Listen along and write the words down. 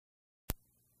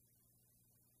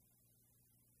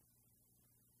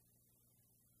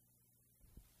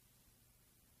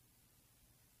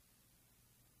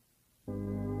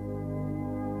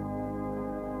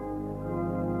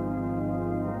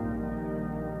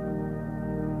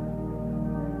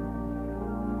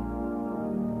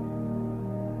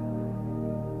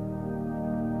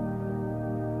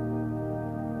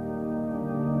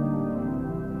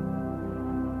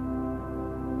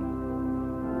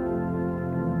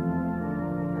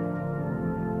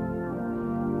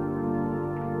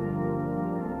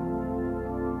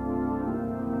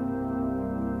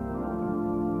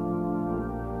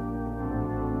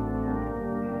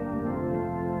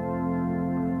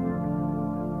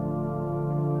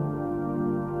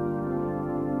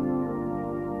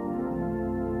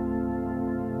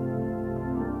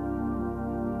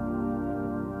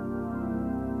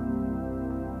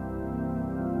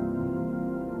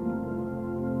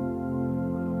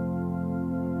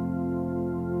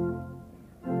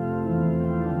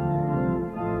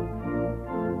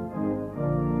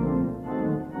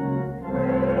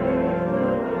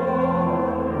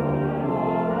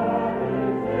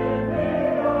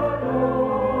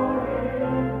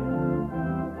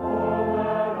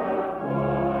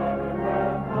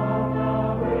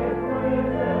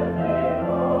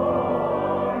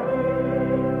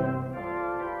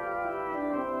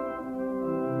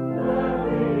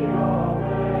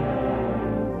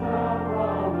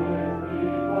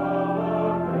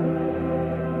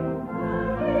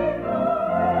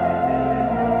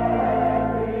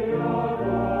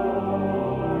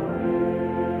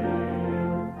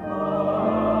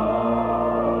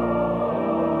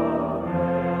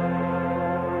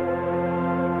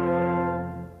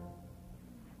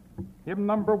hymn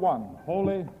number 1,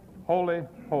 Holy, Holy,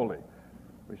 Holy.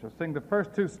 We shall sing the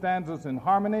first 2 stanzas in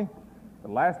harmony, the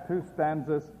last 2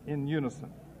 stanzas in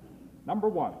unison. Number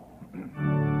 1.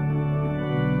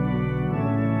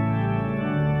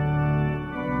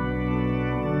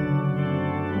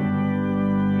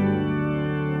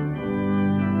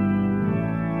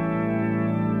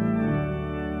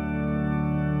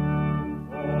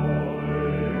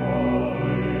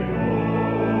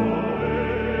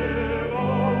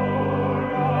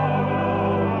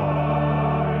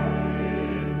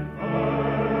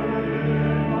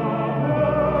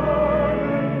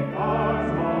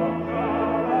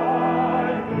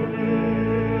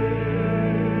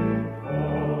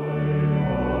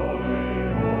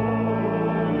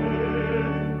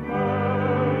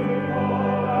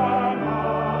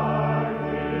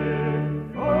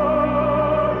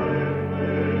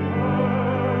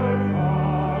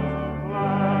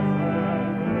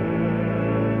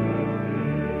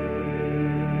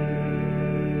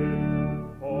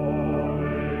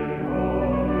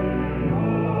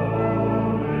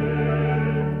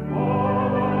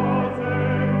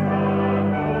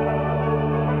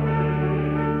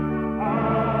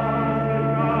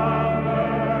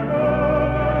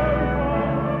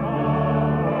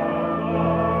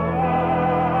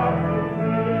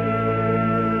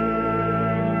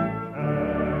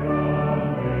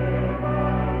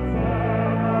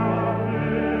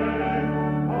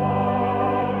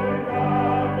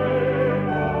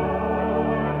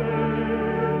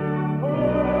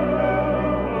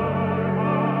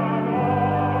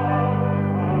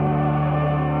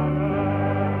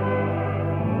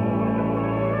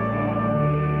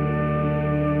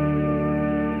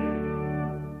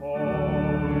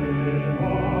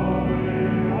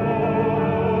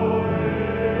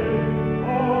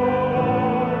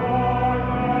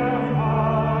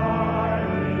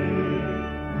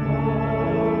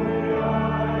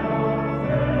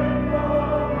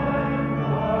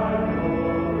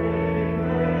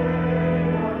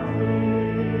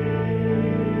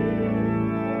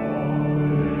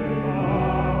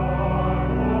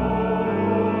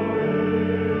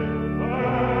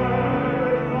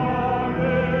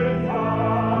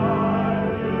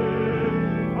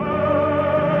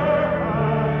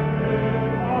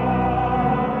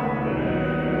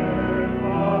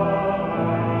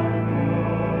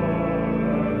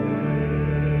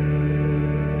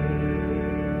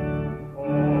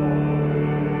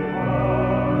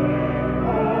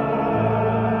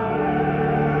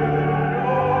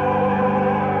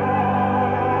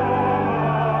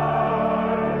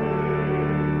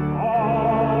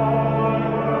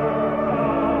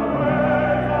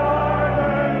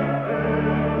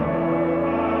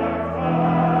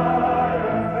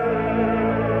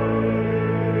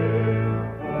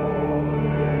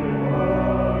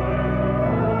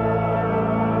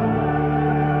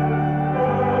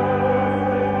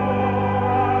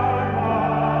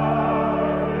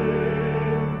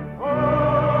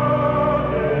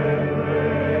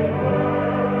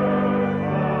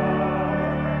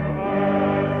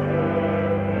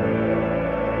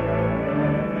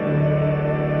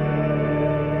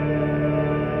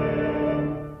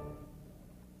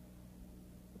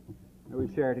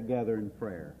 Share together in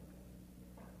prayer.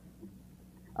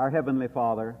 Our Heavenly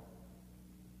Father,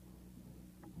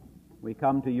 we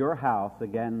come to your house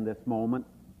again this moment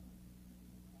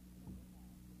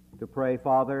to pray,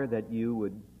 Father, that you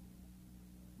would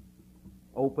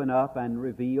open up and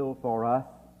reveal for us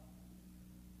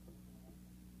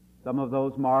some of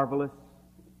those marvelous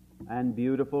and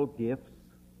beautiful gifts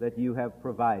that you have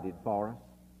provided for us.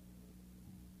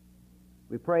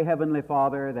 We pray, Heavenly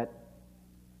Father, that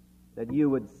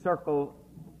you would circle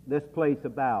this place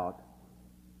about,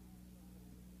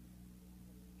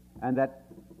 and that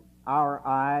our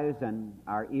eyes and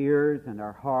our ears and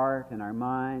our heart and our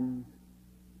minds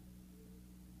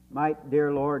might,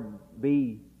 dear Lord,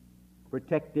 be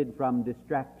protected from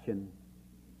distraction,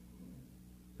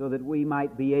 so that we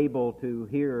might be able to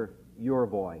hear your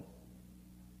voice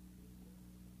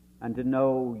and to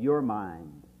know your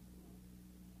mind.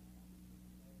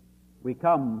 We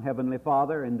come, Heavenly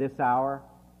Father, in this hour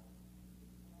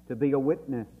to be a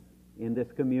witness in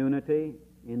this community,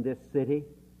 in this city,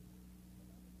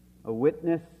 a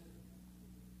witness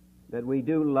that we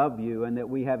do love you and that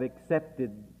we have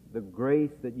accepted the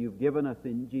grace that you've given us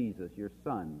in Jesus, your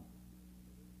Son.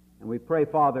 And we pray,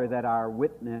 Father, that our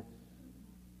witness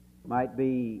might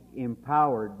be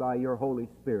empowered by your Holy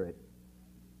Spirit.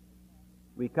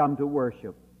 We come to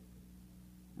worship.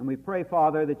 And we pray,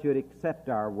 Father, that you'd accept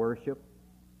our worship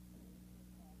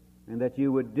and that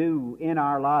you would do in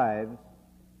our lives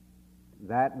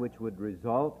that which would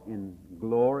result in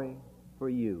glory for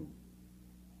you.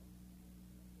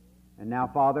 And now,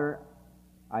 Father,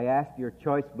 I ask your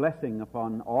choice blessing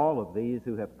upon all of these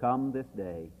who have come this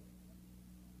day.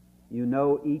 You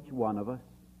know each one of us.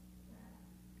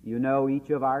 You know each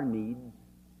of our needs.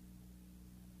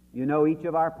 You know each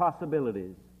of our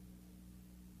possibilities.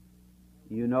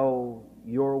 You know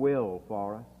your will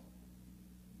for us.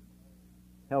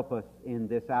 Help us in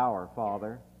this hour,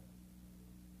 Father,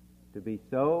 to be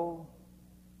so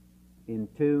in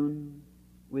tune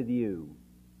with you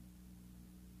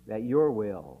that your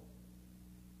will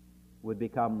would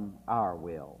become our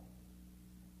will.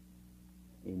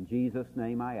 In Jesus'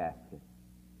 name I ask it.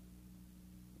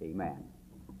 Amen.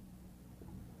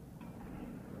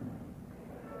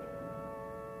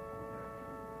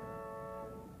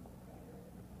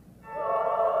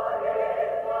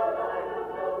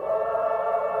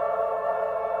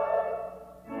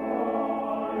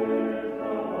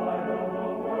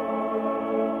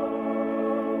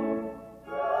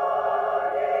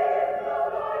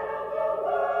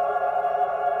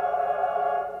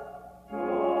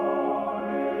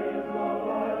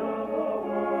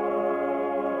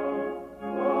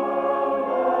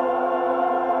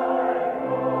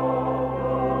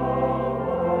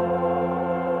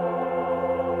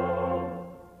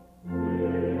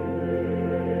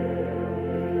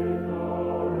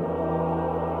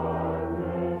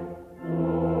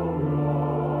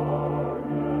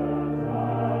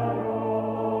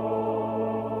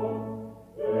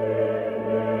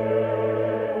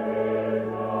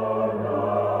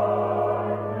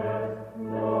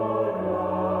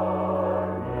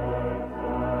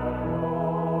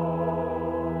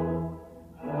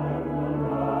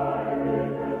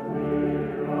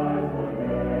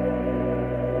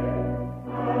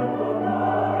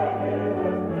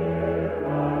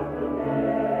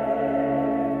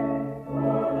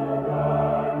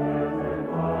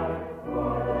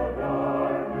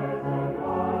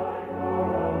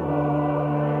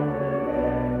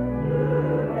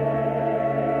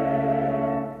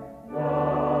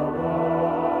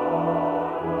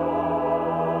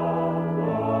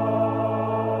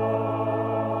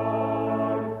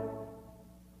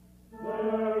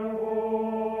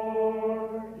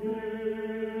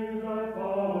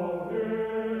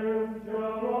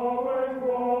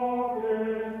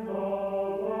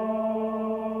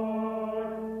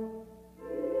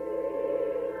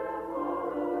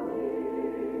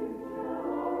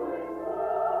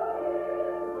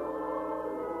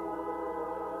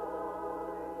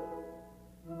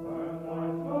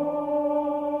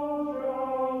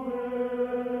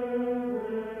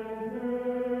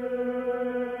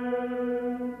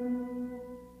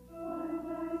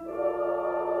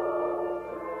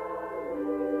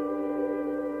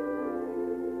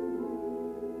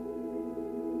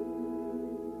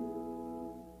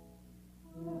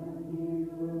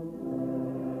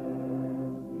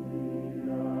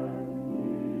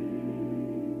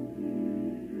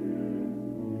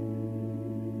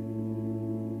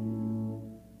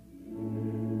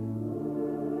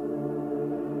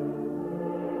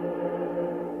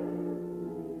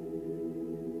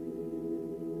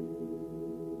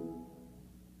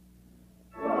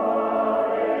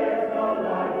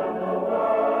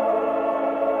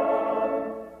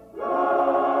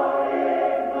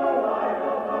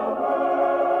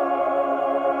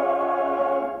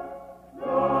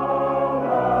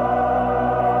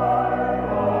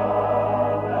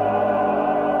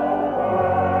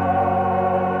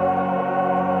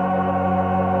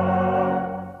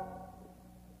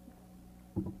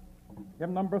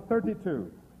 Hymn number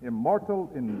 32, Immortal,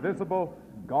 Invisible,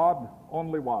 God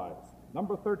Only Wise.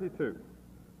 Number 32.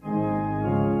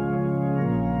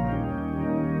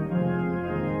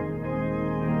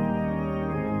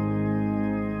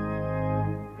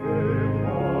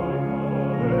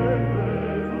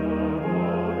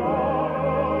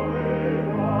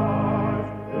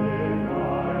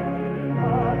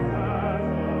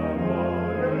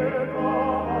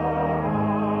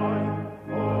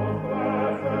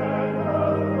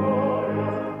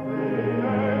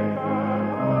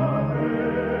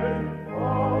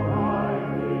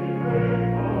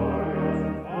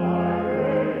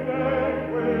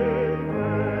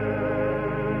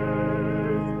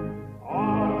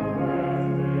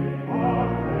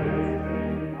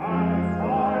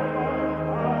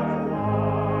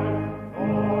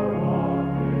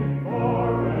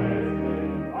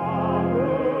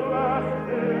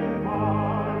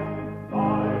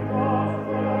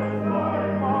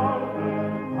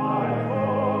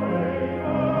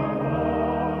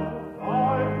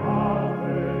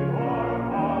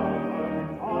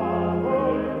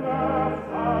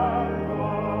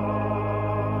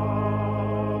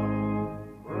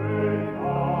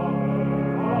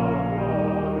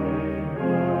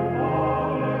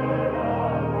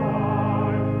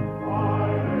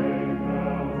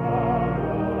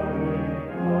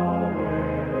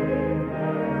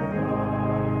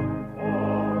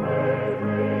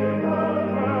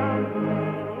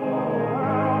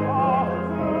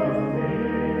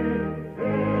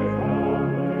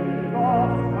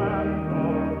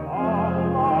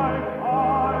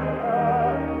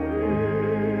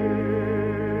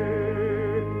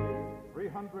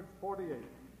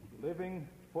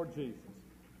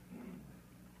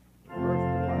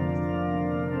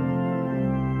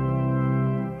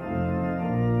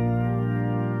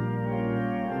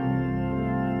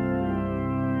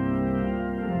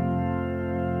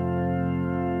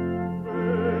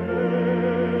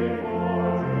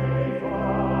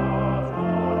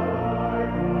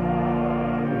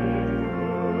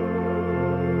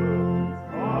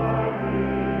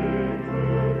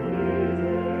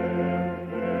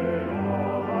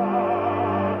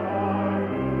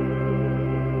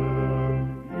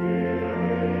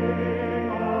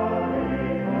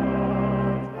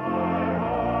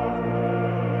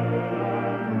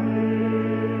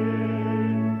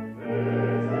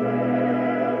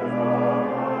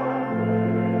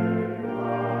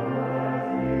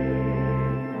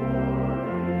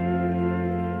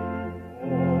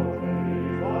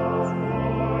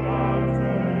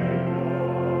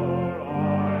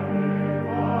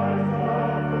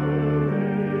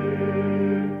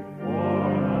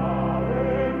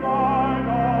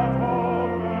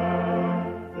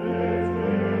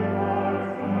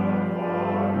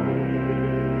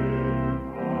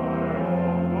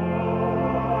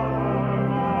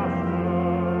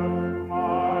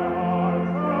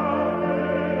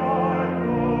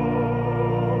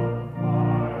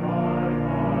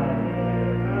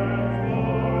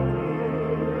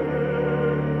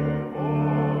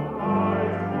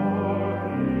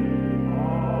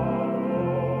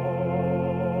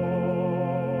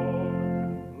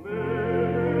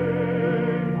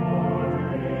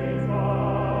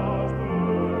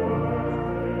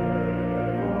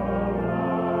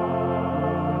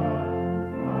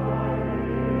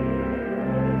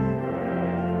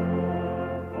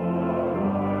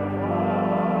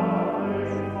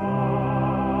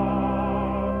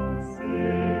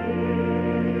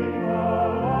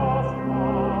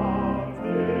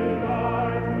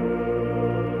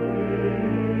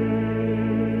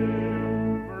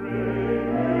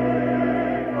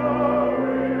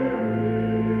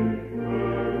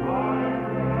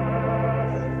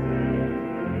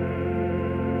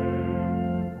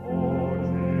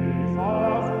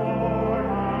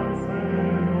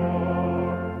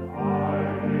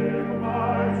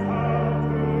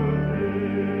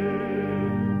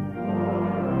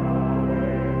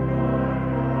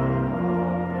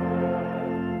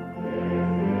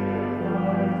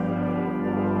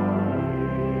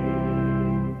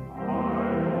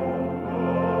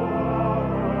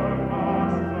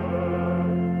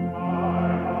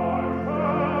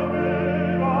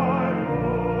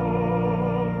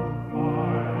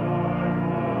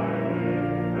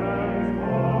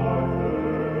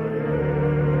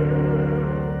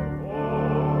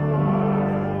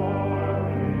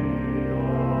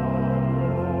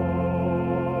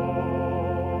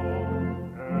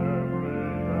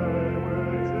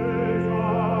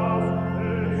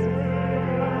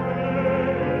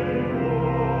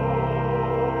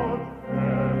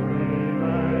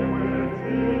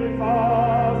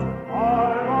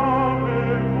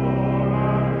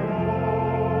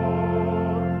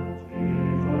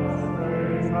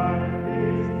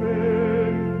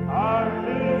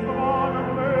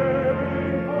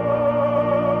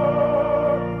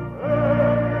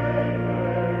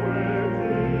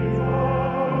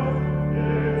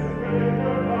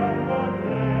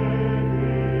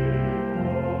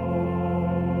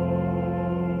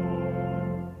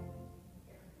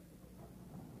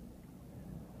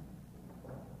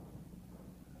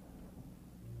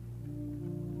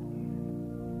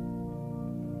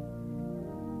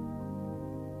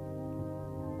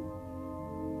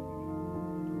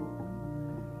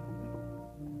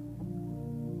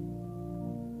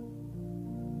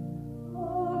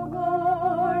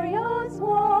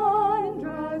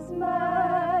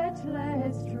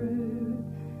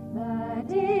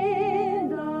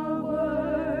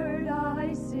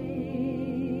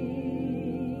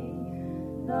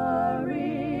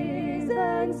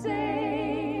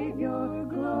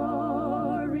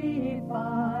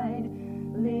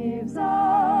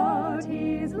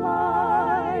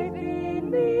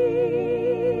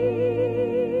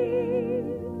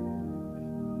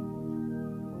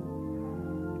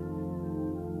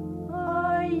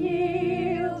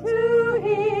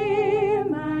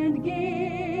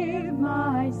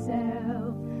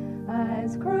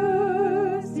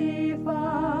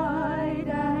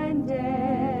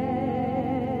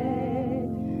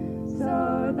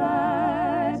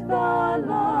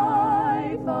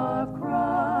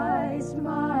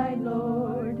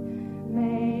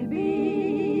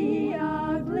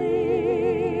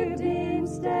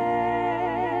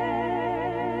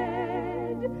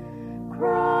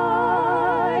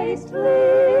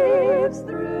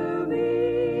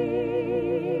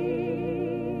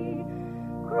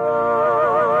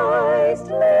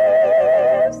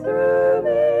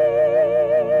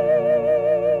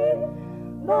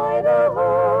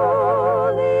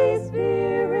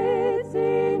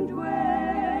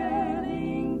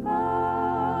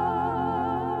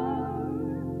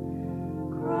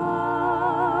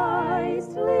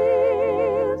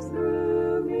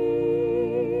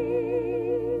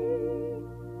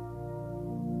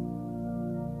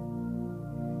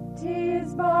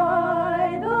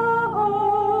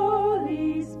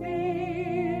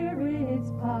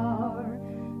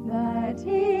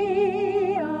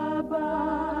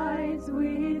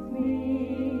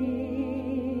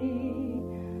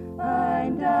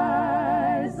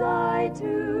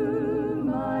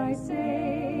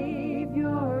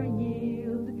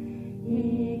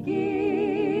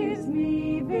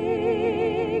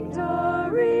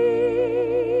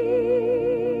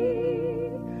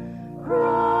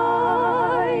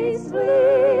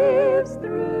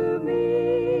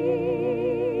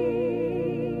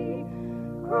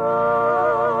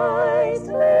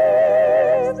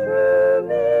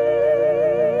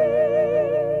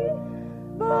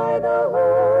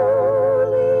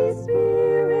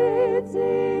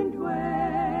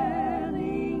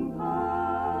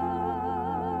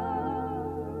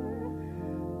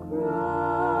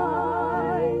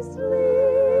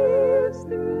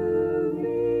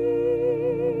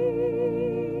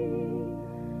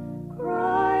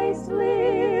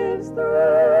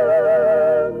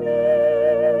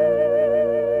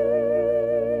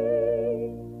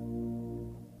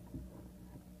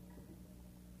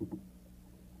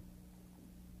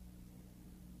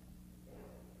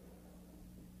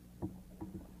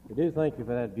 Thank you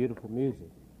for that beautiful music.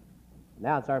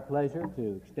 Now it's our pleasure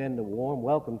to extend a warm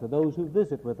welcome to those who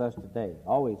visit with us today.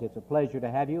 Always, it's a pleasure to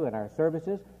have you in our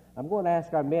services. I'm going to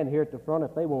ask our men here at the front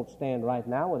if they won't stand right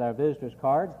now with our visitors'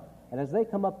 cards. And as they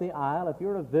come up the aisle, if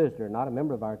you're a visitor, not a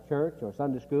member of our church or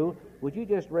Sunday school, would you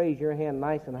just raise your hand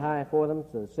nice and high for them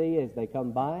to see as they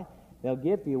come by? They'll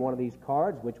give to you one of these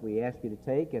cards, which we ask you to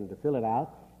take and to fill it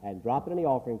out and drop it in the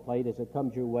offering plate as it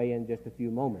comes your way in just a few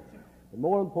moments. But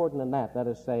more important than that, let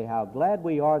us say how glad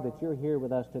we are that you're here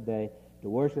with us today to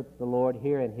worship the Lord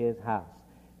here in His house.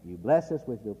 You bless us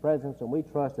with your presence, and we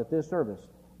trust that this service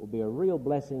will be a real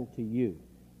blessing to you.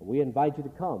 We invite you to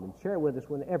come and share with us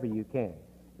whenever you can.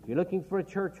 If you're looking for a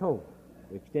church home,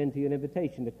 we extend to you an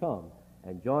invitation to come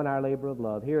and join our labor of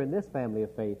love here in this family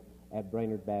of faith at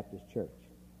Brainerd Baptist Church.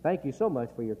 Thank you so much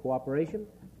for your cooperation.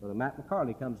 Brother Matt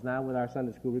McCarley comes now with our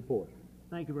Sunday school report.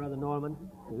 Thank you, Brother Norman.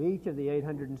 To each of the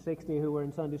 860 who were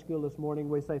in Sunday school this morning,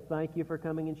 we say thank you for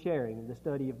coming and sharing in the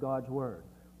study of God's Word.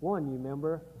 One new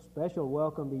member, a special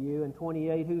welcome to you, and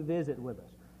 28 who visit with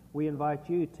us. We invite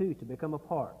you, too, to become a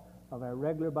part of our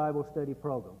regular Bible study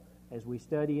program as we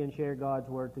study and share God's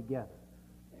Word together.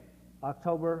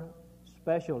 October,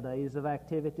 special days of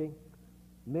activity,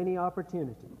 many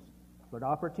opportunities, but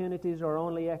opportunities are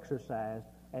only exercised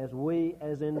as we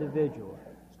as individuals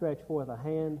stretch forth a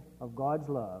hand of God's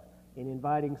love in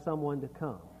inviting someone to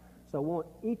come. So won't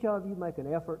each of you make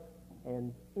an effort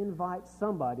and invite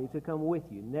somebody to come with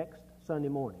you next Sunday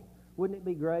morning? Wouldn't it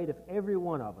be great if every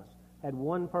one of us had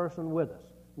one person with us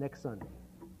next Sunday?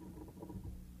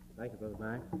 Thank you, Brother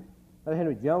Mike. Brother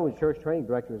Henry Jones, church training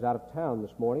director, is out of town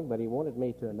this morning, but he wanted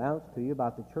me to announce to you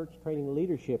about the church training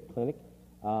leadership clinic,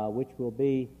 which will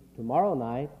be tomorrow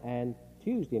night and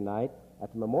Tuesday night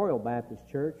at the Memorial Baptist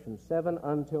Church from 7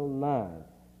 until 9.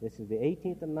 This is the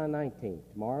 18th and the 19th,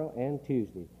 tomorrow and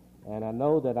Tuesday. And I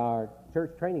know that our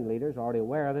church training leaders are already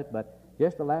aware of it, but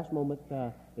just a last moment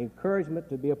encouragement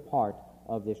to be a part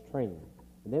of this training.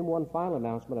 And then one final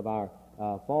announcement of our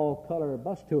fall color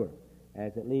bus tour,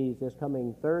 as it leaves this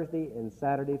coming Thursday and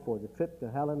Saturday for the trip to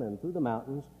Helen and through the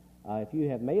mountains. If you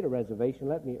have made a reservation,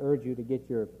 let me urge you to get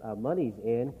your monies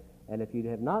in. And if you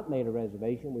have not made a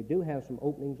reservation, we do have some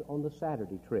openings on the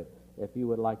Saturday trip if you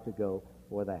would like to go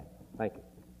for that. Thank you.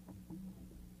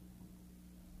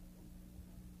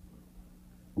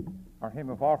 Our hymn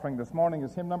of offering this morning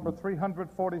is hymn number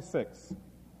 346,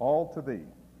 All to Thee.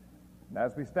 And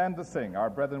as we stand to sing, our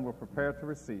brethren will prepare to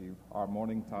receive our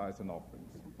morning tithes and offerings.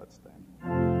 Let's stand.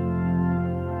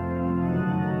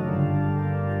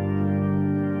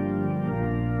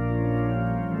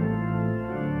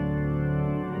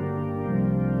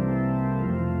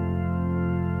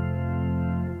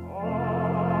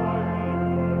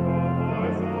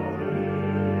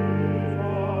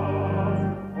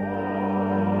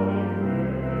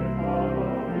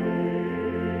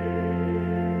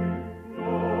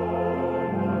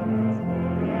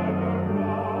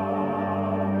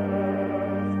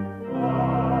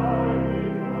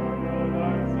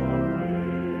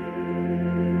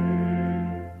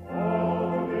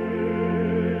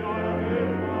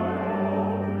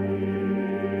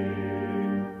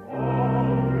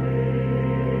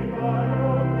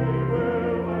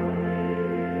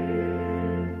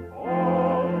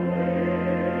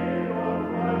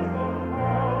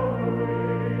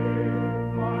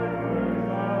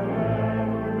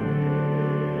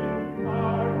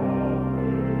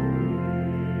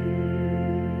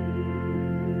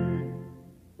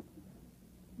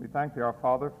 Thank you, our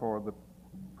Father, for the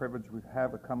privilege we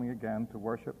have of coming again to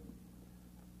worship.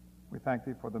 We thank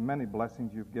Thee for the many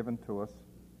blessings You've given to us.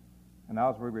 And now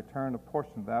as we return a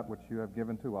portion of that which You have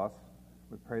given to us,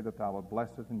 we pray that Thou wilt bless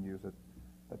it and use it,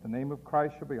 that the name of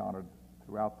Christ shall be honored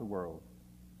throughout the world.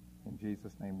 In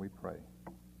Jesus' name we pray.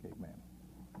 Amen.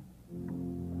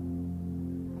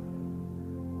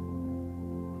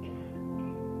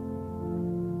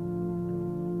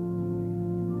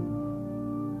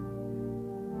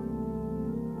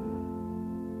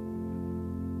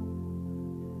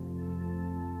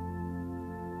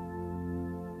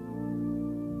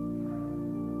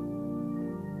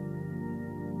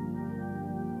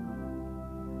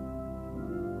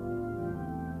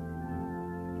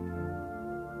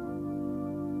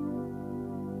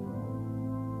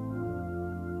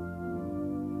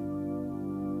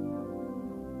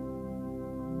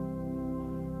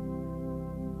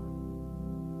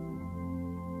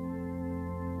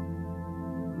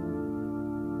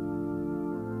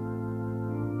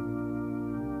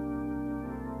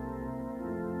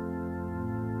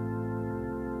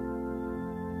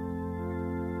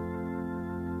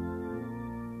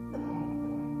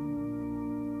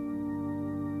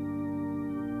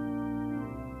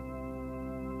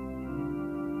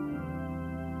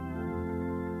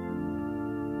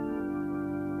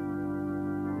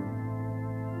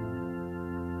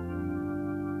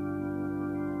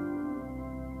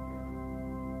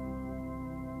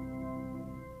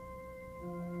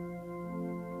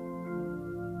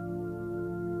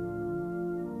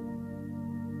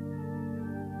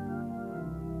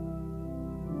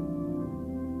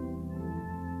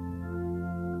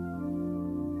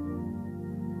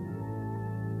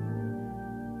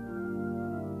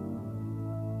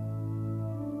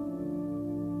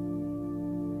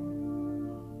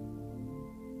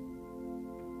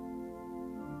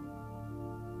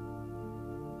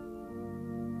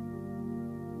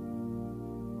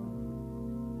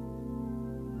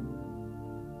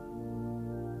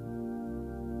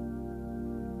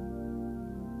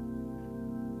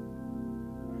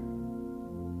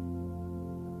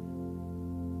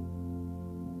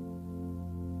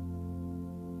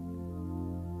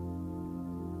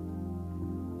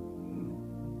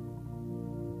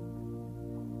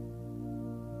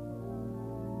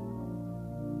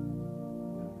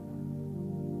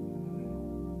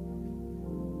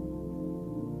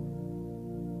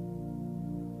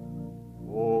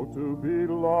 To be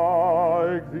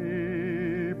like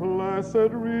Thee,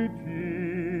 blessed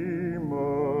Redeemer,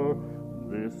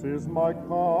 this This is my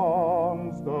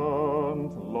constant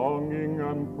longing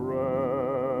and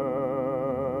prayer.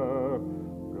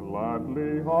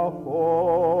 Gladly I'll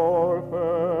forfeit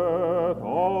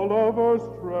all of earth's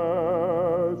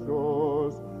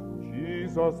treasures,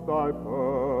 Jesus, thy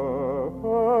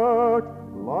perfect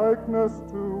likeness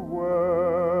to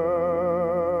wear.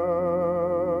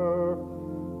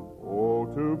 Oh,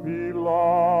 to be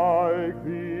like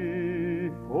thee,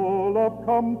 full of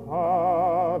compassion,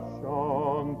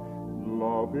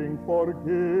 loving, forgiving,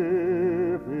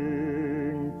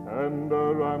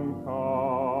 tender and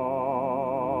kind,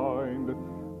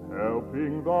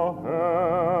 helping the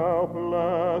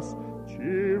helpless,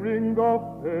 cheering the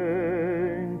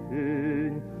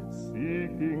fainting,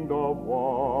 seeking the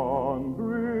wandering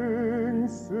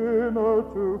sinner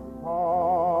to find.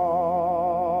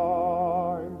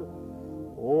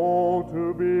 Oh,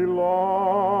 to be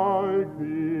like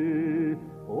thee,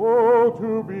 oh,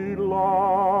 to be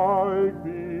like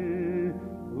thee,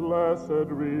 blessed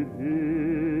Redeemer,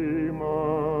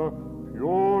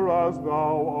 pure as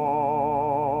thou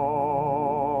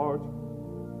art.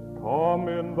 Come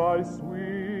in thy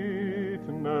sweetness,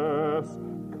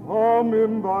 come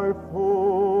in thy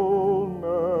fullness,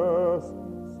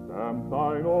 stamp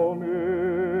thine own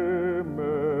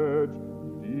image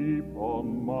deep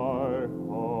on my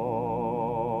heart.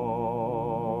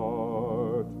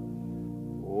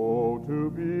 Oh, to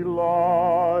be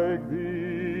like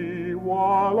thee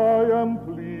while I am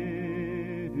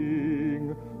pleading,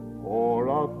 pour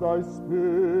out thy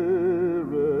Spirit,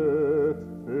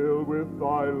 fill with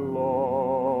thy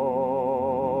love.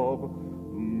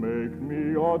 Make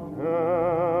me a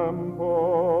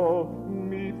temple,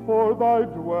 meet for thy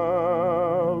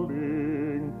dwelling,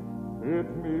 fit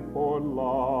me for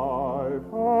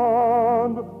life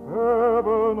and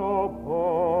heaven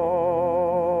above.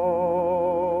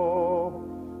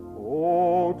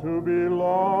 Oh, to be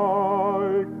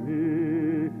like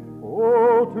thee,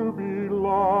 oh, to be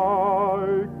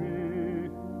like thee,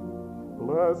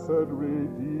 blessed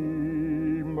Redeemer,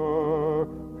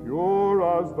 pure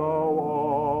as thou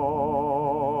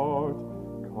art.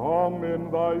 Come in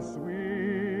thy sweetness,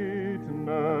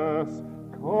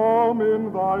 come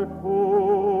in thy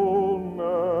fullness,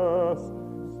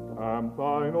 stamp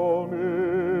thine own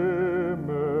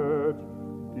image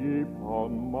deep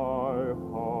on my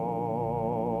heart.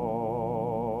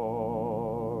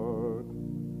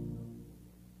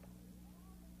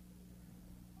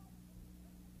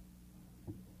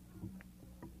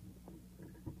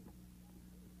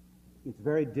 It's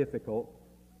very difficult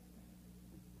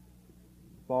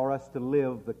for us to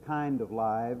live the kind of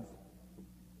lives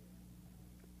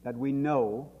that we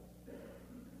know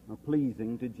are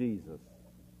pleasing to Jesus.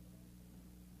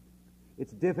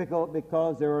 It's difficult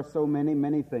because there are so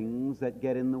many things that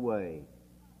get in the way.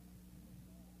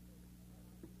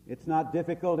 It's not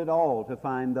difficult at all to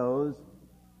find those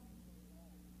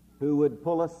who would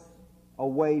pull us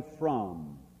away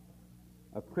from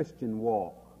a Christian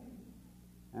walk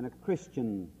and a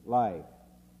Christian life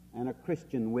and a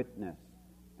Christian witness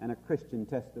and a Christian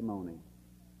testimony.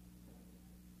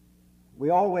 We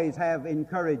always have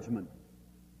encouragement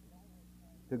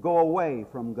to go away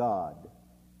from God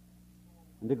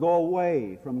and to go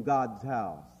away from God's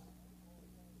house.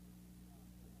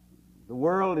 The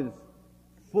world is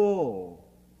full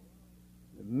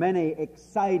of many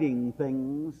exciting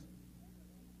things,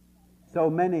 so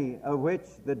many of which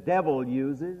the devil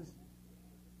uses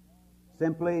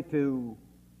simply to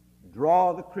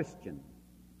draw the Christian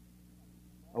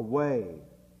away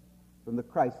from the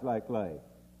Christ-like life.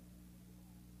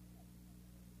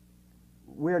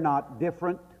 We're not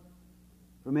different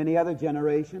from any other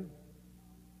generation.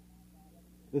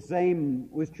 The same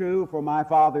was true for my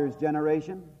father's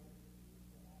generation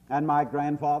and my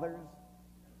grandfather's,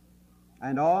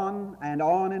 and on and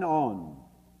on and on.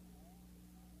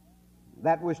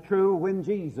 That was true when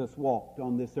Jesus walked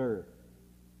on this earth,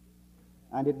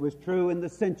 and it was true in the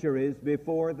centuries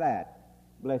before that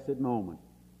blessed moment.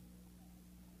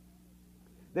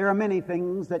 There are many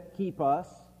things that keep us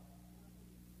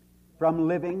from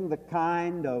living the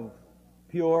kind of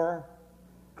pure,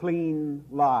 clean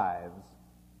lives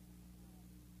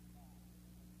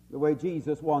the way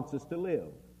Jesus wants us to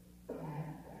live.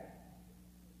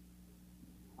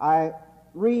 I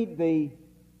read the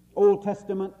Old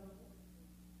Testament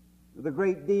with a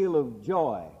great deal of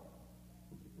joy,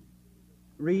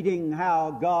 reading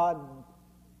how God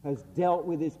has dealt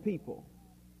with His people,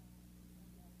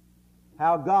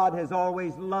 how God has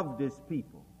always loved His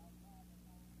people.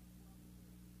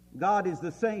 God is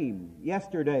the same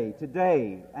yesterday,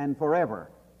 today, and forever.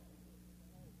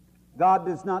 God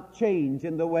does not change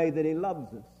in the way that He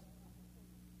loves us.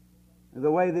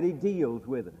 the way that He deals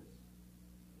with us,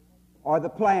 or the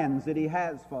plans that He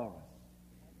has for us.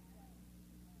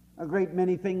 A great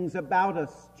many things about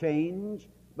us change,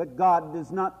 but God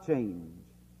does not change.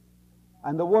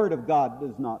 And the Word of God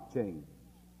does not change.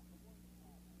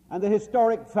 And the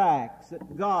historic facts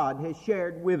that God has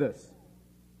shared with us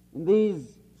in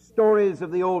these stories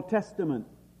of the Old Testament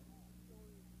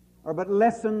are but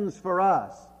lessons for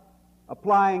us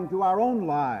applying to our own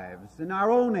lives, in our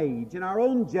own age, in our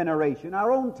own generation,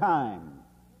 our own time.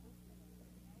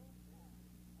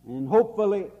 And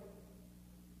hopefully,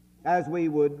 as we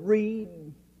would read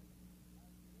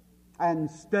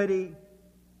and study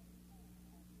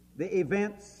the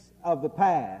events of the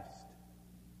past,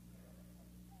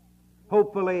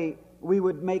 hopefully we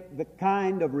would make the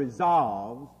kind of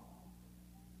resolves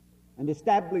and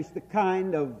establish the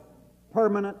kind of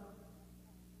permanent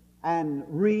and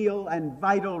real and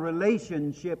vital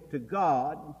relationship to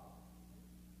God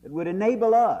that would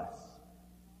enable us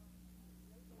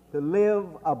to live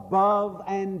above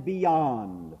and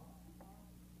beyond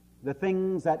the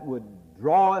things that would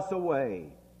draw us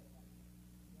away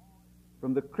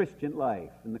from the Christian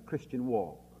life and the Christian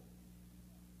walk.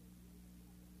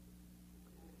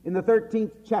 In the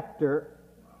 13th chapter,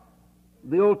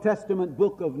 the Old Testament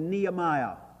book of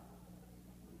Nehemiah,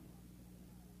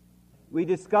 we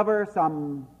discover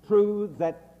some truths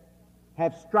that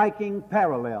have striking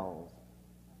parallels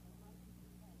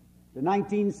to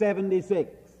 1976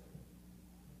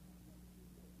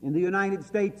 in the United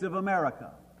States of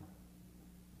America,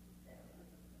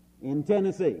 in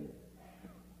Tennessee,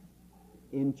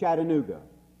 in Chattanooga.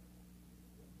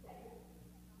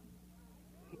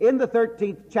 In the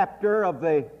 13th chapter of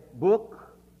the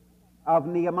book of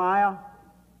Nehemiah,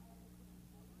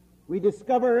 we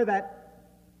discover that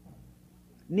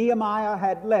Nehemiah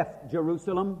had left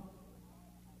Jerusalem.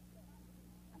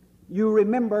 You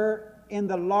remember, in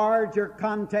the larger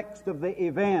context of the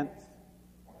events,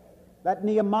 that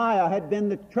Nehemiah had been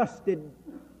the trusted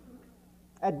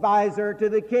advisor to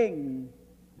the king,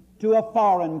 to a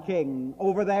foreign king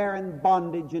over there in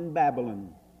bondage in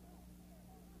Babylon.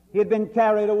 He had been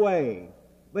carried away,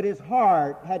 but his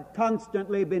heart had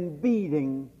constantly been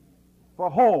beating for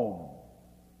home,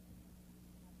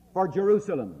 for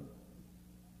Jerusalem.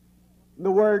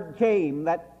 The word came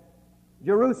that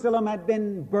Jerusalem had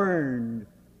been burned,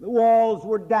 the walls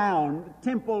were down,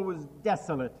 the temple was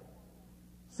desolate,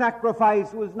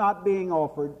 sacrifice was not being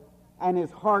offered, and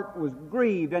his heart was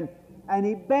grieved. And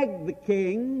he begged the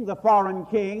king, the foreign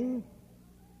king,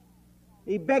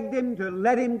 he begged him to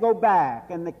let him go back,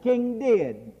 and the king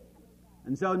did.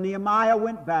 And so Nehemiah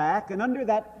went back, and under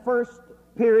that first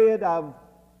period of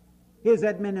his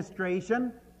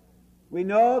administration, we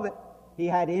know that he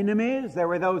had enemies. There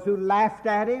were those who laughed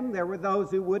at him. There were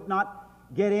those who would not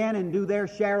get in and do their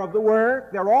share of the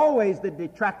work. There were always the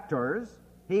detractors.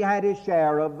 He had his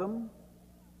share of them.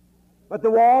 But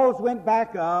the walls went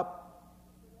back up.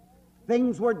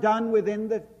 Things were done within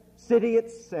the city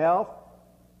itself.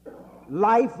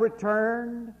 Life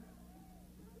returned.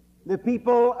 The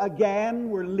people again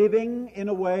were living in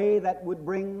a way that would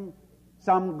bring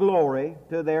some glory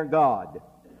to their God.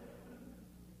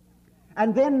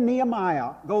 And then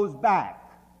Nehemiah goes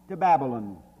back to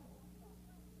Babylon.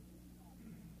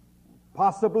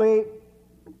 Possibly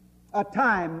a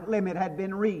time limit had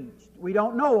been reached. We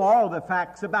don't know all the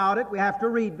facts about it. We have to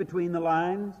read between the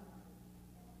lines.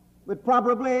 But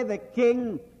probably the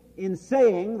king, in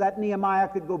saying that Nehemiah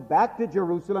could go back to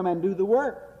Jerusalem and do the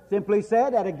work, simply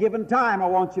said, at a given time, I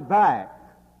want you back.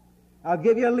 I'll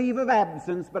give you a leave of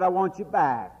absence, but I want you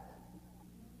back.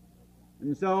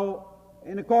 And so,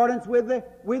 in accordance with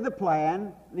the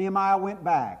plan, Nehemiah went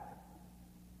back.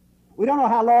 We don't know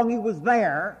how long he was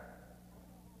there,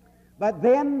 but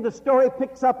then the story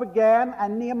picks up again,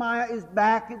 and Nehemiah is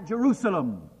back at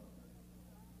Jerusalem.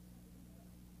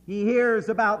 He hears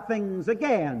about things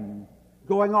again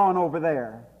going on over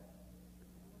there.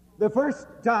 The first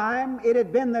time, it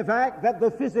had been the fact that the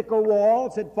physical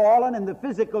walls had fallen and the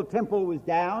physical temple was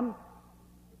down.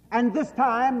 And this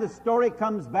time, the story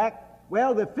comes back,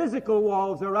 well, the physical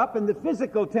walls are up and the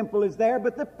physical temple is there,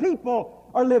 but the people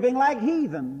are living like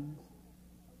heathens.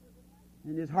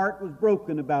 And his heart was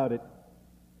broken about it.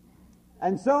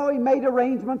 And so he made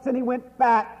arrangements and he went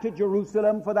back to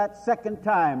Jerusalem for that second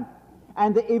time.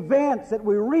 And the events that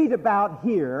we read about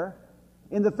here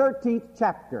in the 13th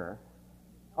chapter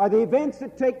are the events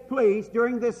that take place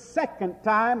during this second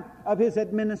time of his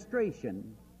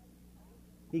administration.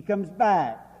 He comes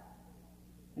back.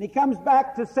 And he comes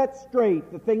back to set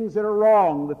straight the things that are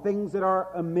wrong, the things that are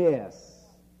amiss.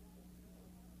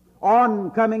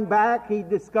 On coming back, he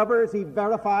discovers, he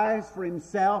verifies for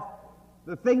himself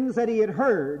the things that he had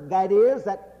heard, that is,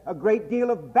 that a great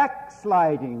deal of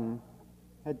backsliding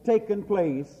had taken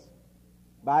place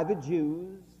by the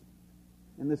Jews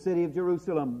in the city of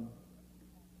Jerusalem.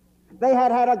 They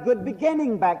had had a good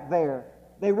beginning back there.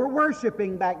 They were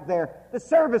worshiping back there. The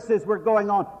services were going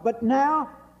on. But now,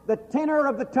 the tenor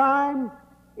of the time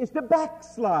is to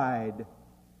backslide,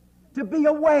 to be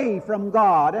away from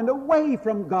God and away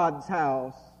from God's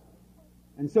house.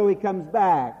 And so he comes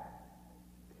back.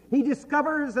 He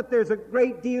discovers that there's a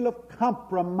great deal of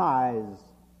compromise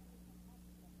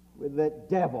with the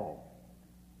devil.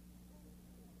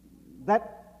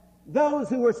 That those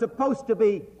who were supposed to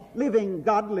be living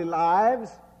godly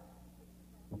lives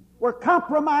were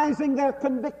compromising their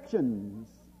convictions.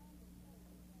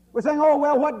 We're saying, oh,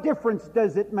 well, what difference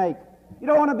does it make? You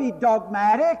don't want to be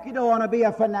dogmatic. You don't want to be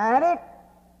a fanatic.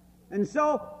 And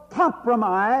so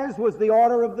compromise was the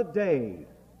order of the day.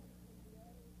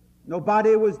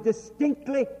 Nobody was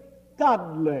distinctly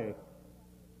godly.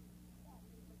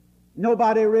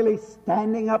 Nobody really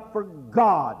standing up for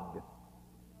God,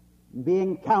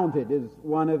 being counted as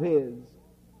one of His.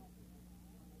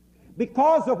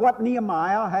 Because of what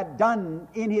Nehemiah had done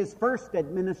in his first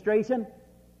administration,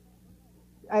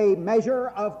 a measure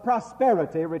of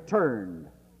prosperity returned.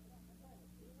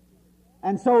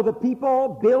 And so the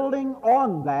people building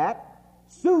on that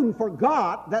soon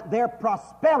forgot that their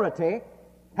prosperity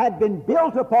had been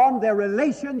built upon their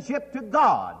relationship to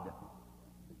God.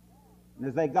 And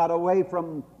as they got away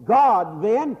from God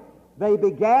then, they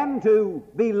began to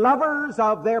be lovers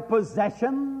of their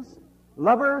possessions,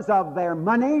 lovers of their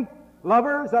money,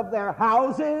 lovers of their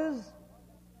houses,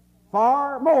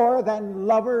 far more than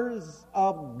lovers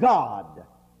of God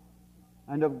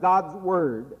and of God's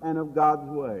Word and of God's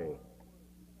way.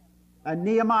 And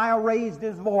Nehemiah raised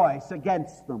his voice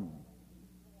against them.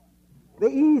 The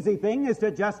easy thing is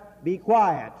to just be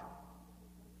quiet,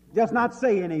 just not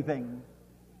say anything.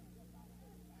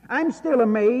 I'm still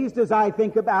amazed as I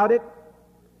think about it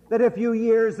that a few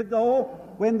years ago,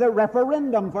 when the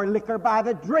referendum for liquor by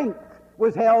the drink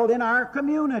was held in our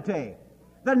community,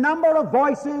 the number of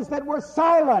voices that were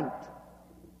silent,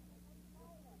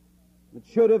 that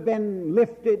should have been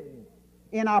lifted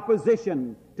in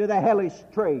opposition to the hellish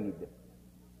trade.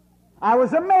 I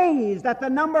was amazed at the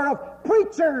number of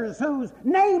preachers whose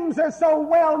names are so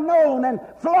well known and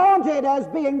flaunted as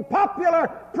being popular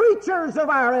preachers of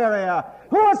our area,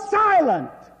 who are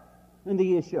silent in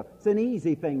the issue. It's an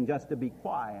easy thing just to be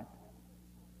quiet.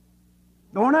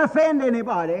 Don't offend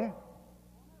anybody.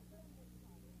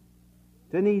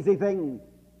 It's an easy thing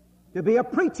to be a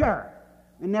preacher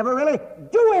and never really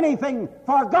do anything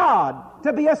for God,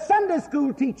 to be a Sunday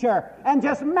school teacher and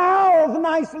just mouth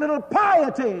nice little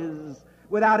pieties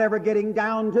without ever getting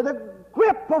down to the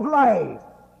grip of life,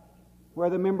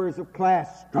 where the members of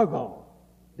class struggle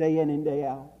day in and day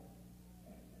out.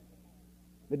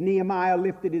 But Nehemiah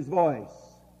lifted his voice.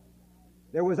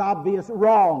 There was obvious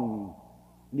wrong,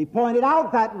 and he pointed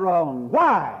out that wrong.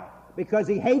 Why? Because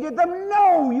he hated them?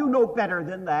 No, you know better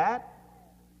than that.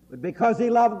 But because he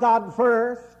loved God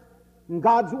first, and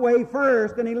God's way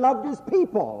first, and he loved his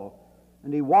people,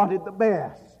 and he wanted the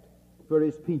best for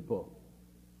his people.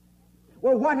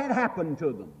 Well, what had happened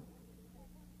to them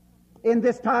in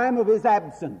this time of his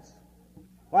absence,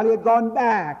 while he had gone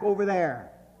back over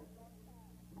there,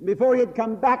 before he had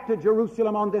come back to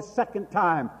Jerusalem on this second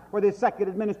time, for this second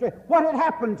administration? What had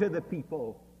happened to the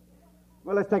people?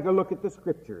 Well, let's take a look at the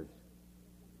Scriptures,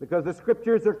 because the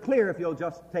Scriptures are clear if you'll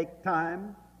just take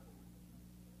time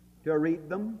to read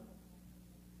them,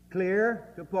 clear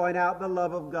to point out the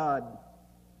love of God.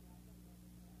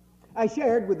 I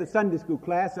shared with the Sunday school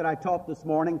class that I taught this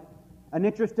morning an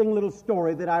interesting little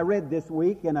story that I read this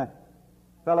week in a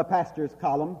fellow pastor's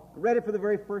column. I read it for the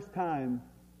very first time.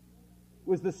 It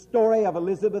was the story of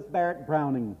Elizabeth Barrett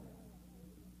Browning.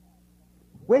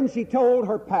 When she told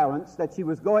her parents that she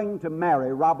was going to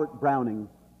marry Robert Browning,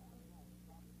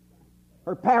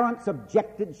 her parents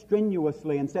objected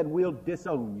strenuously and said, "We'll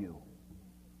disown you.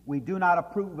 We do not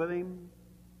approve of him.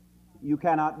 You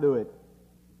cannot do it."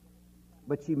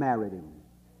 But she married him.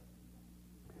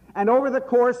 And over the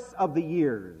course of the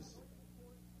years,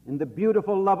 in the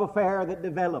beautiful love affair that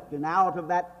developed, and out of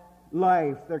that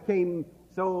life there came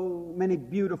so many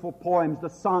beautiful poems, the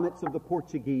sonnets of the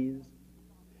Portuguese.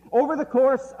 Over the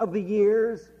course of the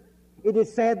years, it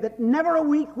is said that never a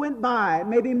week went by,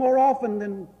 maybe more often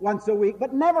than once a week,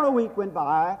 but never a week went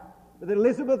by, that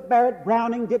Elizabeth Barrett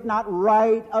Browning did not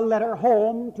write a letter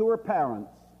home to her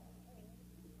parents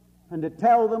and to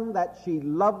tell them that she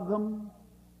loved them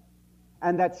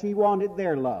and that she wanted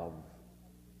their love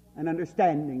and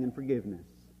understanding and forgiveness.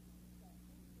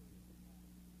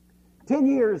 10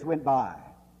 years went by.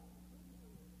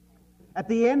 At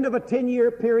the end of a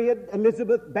 10-year period,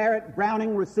 Elizabeth Barrett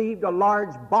Browning received a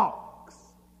large box.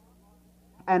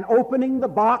 And opening the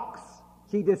box,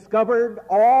 she discovered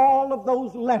all of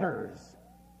those letters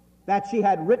that she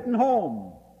had written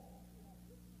home.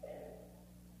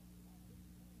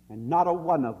 And not a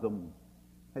one of them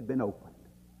had been opened.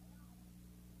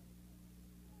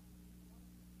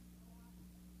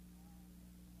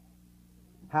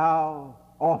 How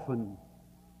often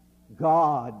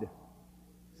God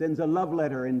sends a love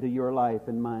letter into your life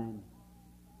and mine.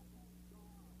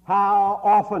 How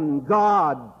often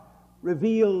God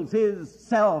reveals His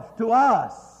self to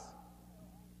us.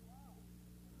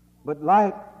 But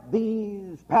like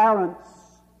these parents,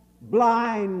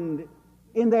 blind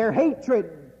in their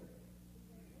hatred,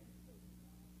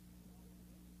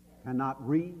 cannot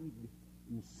read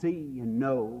and see and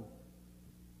know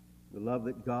the love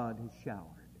that God has showered.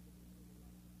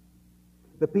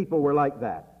 The people were like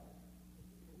that.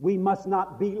 We must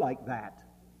not be like that.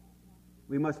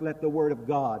 We must let the Word of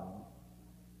God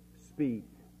speak.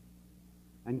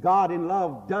 And God in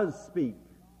love does speak.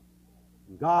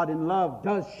 God in love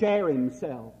does share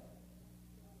Himself.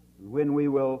 And when we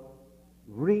will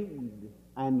read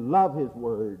and love His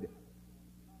Word,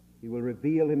 He will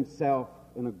reveal Himself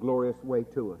in a glorious way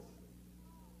to us.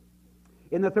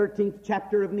 In the 13th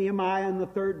chapter of Nehemiah, in the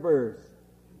 3rd verse,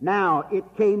 now it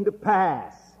came to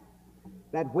pass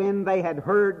that when they had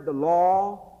heard the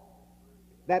law,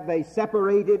 that they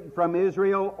separated from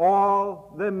Israel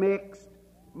all the mixed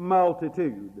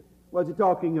multitude. What's it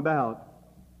talking about?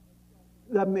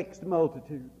 The mixed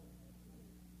multitude.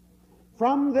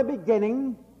 From the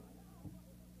beginning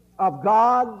of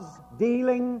God's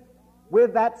dealing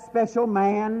with that special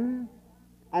man,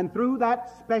 and through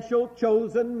that special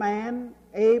chosen man,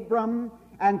 Abram,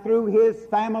 and through his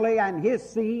family and his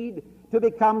seed, to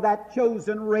become that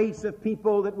chosen race of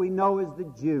people that we know as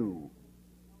the Jew.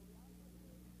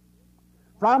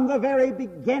 From the very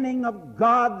beginning of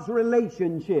God's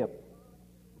relationship,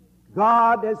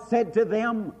 God has said to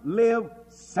them, live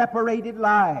separated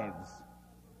lives.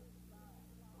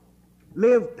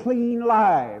 Live clean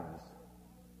lives.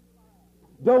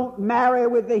 Don't marry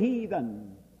with the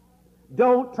heathen.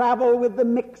 Don't travel with the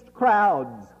mixed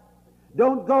crowds.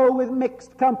 Don't go with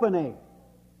mixed company.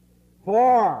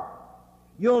 For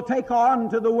you'll take on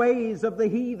to the ways of the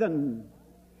heathen.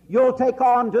 You'll take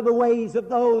on to the ways of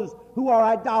those who are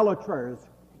idolaters.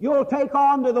 You'll take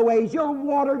on to the ways. You'll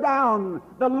water down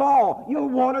the law. You'll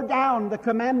water down the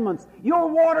commandments. You'll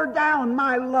water down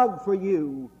my love for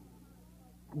you.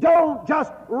 Don't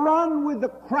just run with the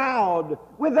crowd,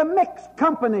 with the mixed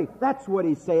company. That's what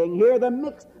he's saying here, the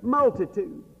mixed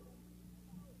multitude.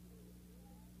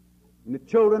 And the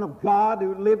children of God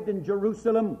who lived in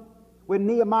Jerusalem, when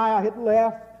Nehemiah had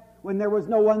left, when there was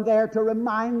no one there to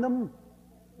remind them,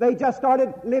 they just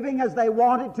started living as they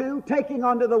wanted to, taking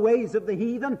on to the ways of the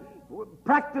heathen,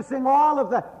 practicing all of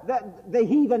the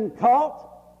heathen cult.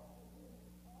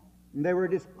 And they were a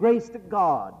disgrace to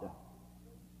God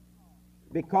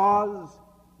because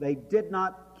they did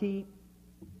not keep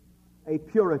a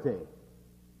purity.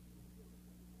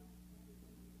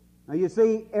 Now you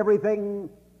see, everything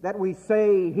that we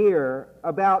say here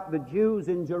about the Jews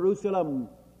in Jerusalem,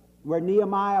 where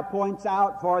Nehemiah points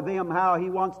out for them how he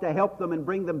wants to help them and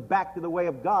bring them back to the way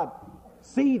of God.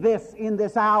 See this in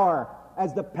this hour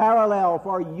as the parallel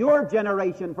for your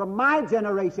generation, for my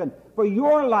generation, for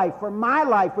your life, for my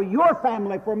life, for your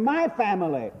family, for my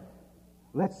family.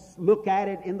 Let's look at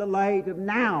it in the light of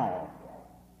now.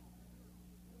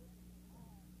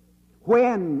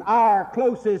 When our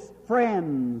closest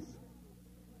friends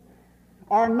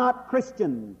are not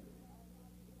Christian,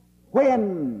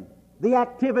 when the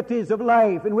activities of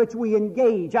life in which we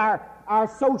engage, our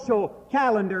social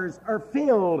calendars are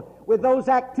filled with those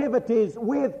activities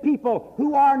with people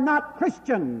who are not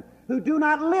Christian, who do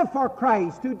not live for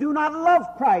Christ, who do not love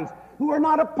Christ, who are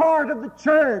not a part of the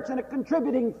church and a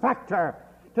contributing factor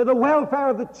to the welfare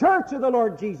of the church of the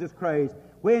Lord Jesus Christ.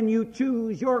 When you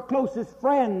choose your closest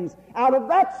friends out of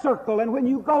that circle, and when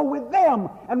you go with them,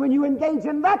 and when you engage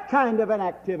in that kind of an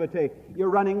activity,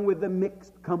 you're running with the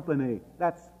mixed company.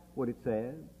 That's what it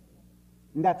says.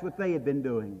 And that's what they had been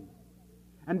doing.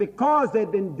 And because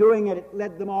they'd been doing it, it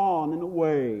led them on and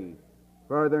away,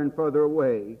 further and further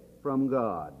away from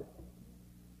God.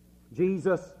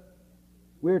 Jesus,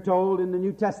 we're told in the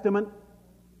New Testament,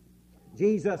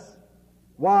 Jesus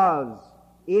was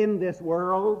in this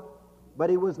world, but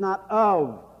he was not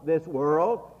of this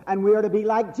world, and we are to be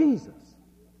like Jesus.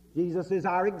 Jesus is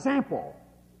our example.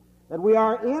 That we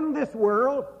are in this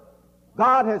world.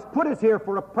 God has put us here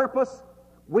for a purpose.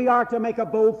 We are to make a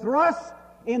bold thrust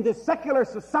in this secular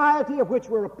society of which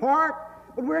we're a part,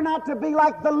 but we're not to be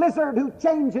like the lizard who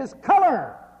changes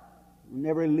color in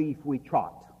every leaf we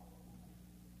trot.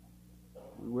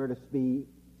 We're to be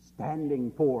standing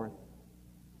forth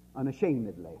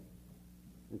unashamedly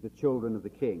as the children of the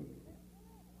King.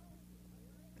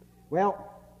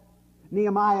 Well,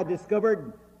 Nehemiah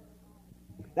discovered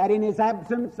that in his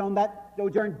absence on that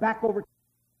sojourn back over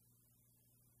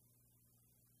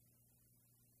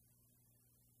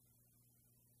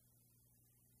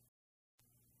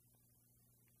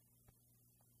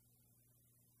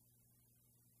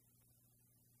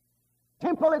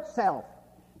temple itself,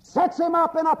 sets him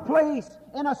up in a place,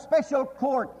 in a special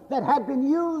court that had been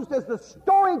used as the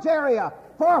storage area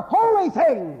for holy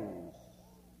things.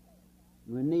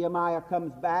 When Nehemiah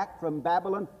comes back from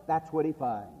Babylon, that's what he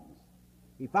finds.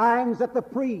 He finds that the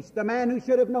priest, the man who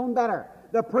should have known better,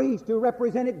 the priest who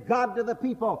represented God to the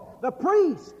people, the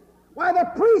priest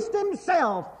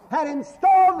himself had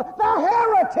installed the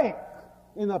heretic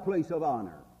in the place of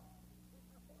honor.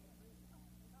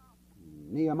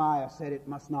 Nehemiah said it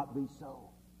must not be so.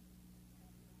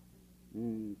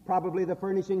 Probably the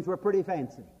furnishings were pretty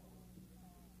fancy.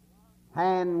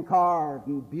 Hand-carved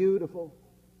and beautiful.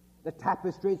 The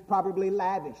tapestries probably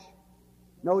lavish.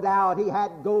 No doubt he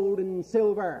had gold and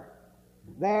silver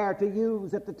there to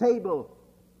use at the table,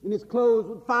 and his clothes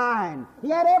were fine. He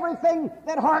had everything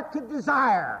that heart could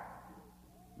desire.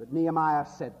 But Nehemiah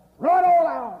said, throw it all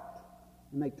out.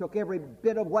 And they took every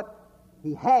bit of what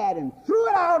he had and threw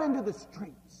it out into the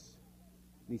streets.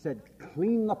 And he said,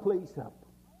 clean the place up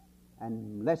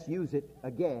and let's use it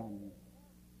again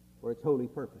for its holy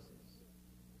purposes.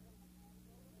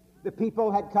 The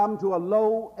people had come to a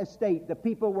low estate. The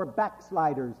people were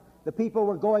backsliders. The people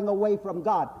were going away from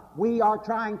God. We are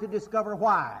trying to discover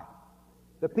why.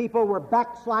 The people were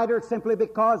backsliders simply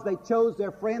because they chose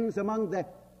their friends among the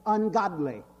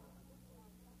ungodly.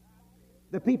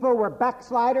 The people were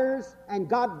backsliders, and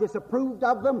God disapproved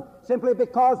of them simply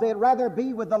because they'd rather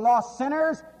be with the lost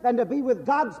sinners than to be with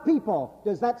God's people.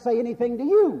 Does that say anything to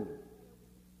you?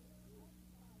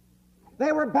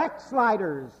 They were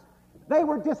backsliders. They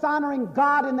were dishonoring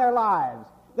God in their lives.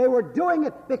 They were doing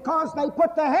it because they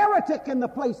put the heretic in the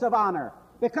place of honor,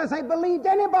 because they believed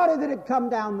anybody that had come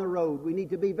down the road. We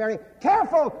need to be very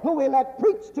careful who we let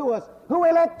preach to us, who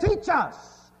we let teach us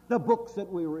the books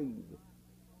that we read.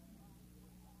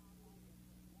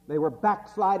 They were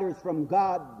backsliders from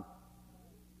God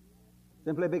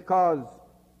simply because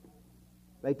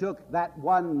they took that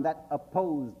one that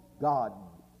opposed God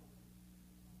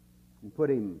and put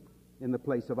him in the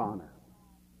place of honor.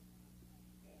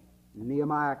 And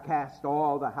Nehemiah cast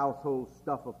all the household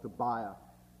stuff of Tobiah,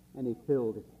 and he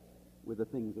filled it with the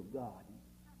things of God.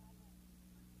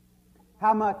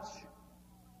 How much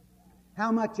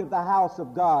of the house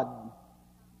of God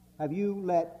have you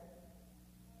let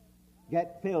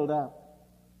get filled up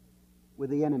with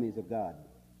the enemies of God?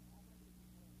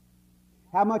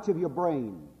 How much of your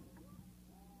brain?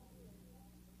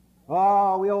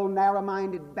 Oh, we old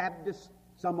narrow-minded Baptists,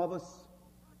 some of us,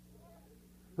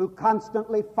 who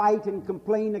constantly fight and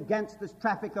complain against this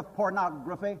traffic of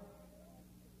pornography,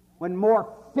 when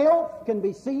more filth can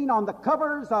be seen on the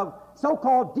covers of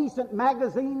so-called decent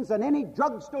magazines than any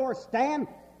drugstore stand,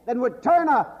 than would turn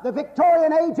the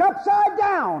Victorian age upside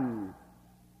down.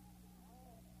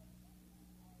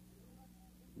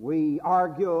 We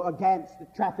argue against the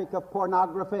traffic of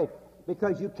pornography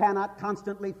because you cannot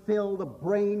constantly fill the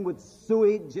brain with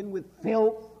sewage and with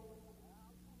filth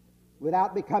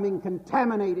without becoming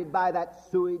contaminated by that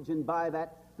sewage and by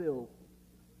that filth.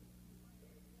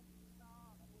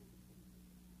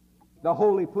 The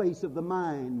holy place of the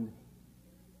mind.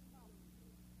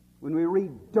 When we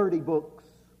read dirty books,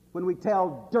 when we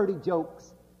tell dirty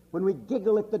jokes, when we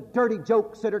giggle at the dirty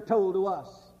jokes that are told to us,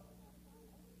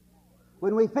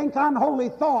 when we think unholy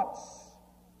thoughts,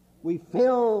 we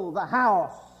fill the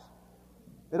house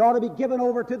that ought to be given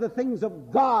over to the things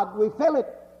of God. We fill it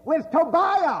with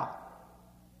Tobiah,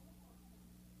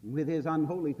 with his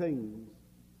unholy things.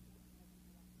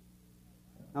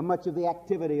 How much of the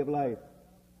activity of life,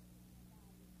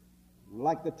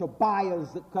 like the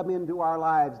Tobiahs that come into our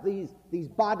lives, these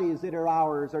bodies that are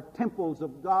ours are temples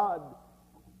of God,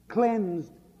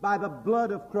 cleansed by the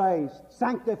blood of Christ,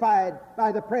 sanctified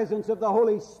by the presence of the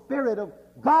Holy Spirit of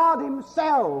God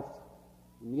himself.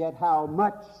 And yet how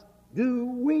much do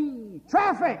we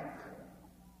traffic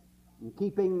in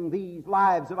keeping these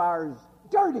lives of ours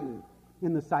dirty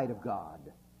in the sight of God?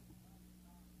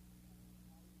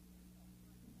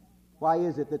 Why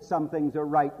is it that some things are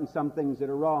right and some things that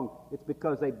are wrong? It's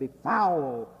because they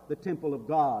befoul the temple of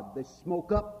God. They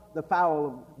smoke up the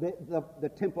foul of the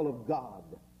temple of God.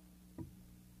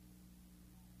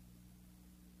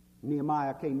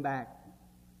 Nehemiah came back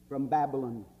from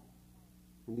Babylon,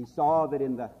 and he saw that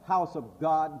in the house of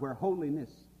God, where holiness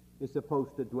is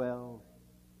supposed to dwell,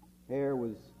 there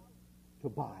was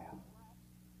Tobiah.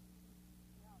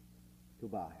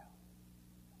 Tobiah.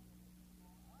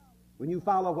 When you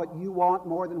follow what you want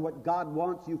more than what God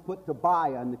wants, you put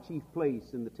Tobiah in the chief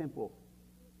place in the temple.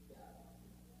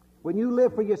 When you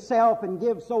live for yourself and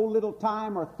give so little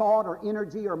time or thought or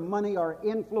energy or money or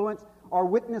influence or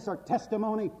witness or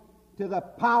testimony to the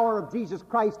power of Jesus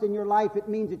Christ in your life, it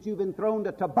means that you've enthroned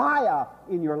a Tobiah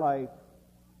in your life.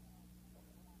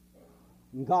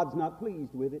 And God's not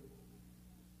pleased with it.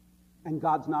 And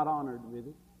God's not honored with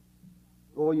it.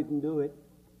 Oh, you can do it.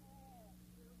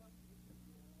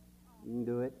 You can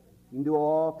do it. You can do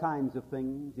all kinds of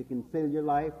things. You can fill your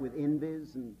life with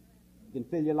envies, and you can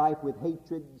fill your life with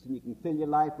hatreds, and you can fill your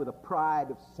life with a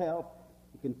pride of self.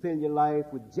 You can fill your life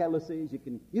with jealousies. You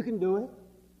can do it.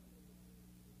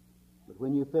 But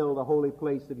when you fill the holy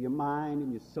place of your mind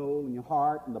and your soul and your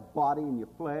heart and the body and your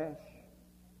flesh,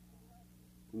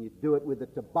 and you do it with the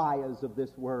Tobiahs of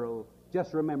this world,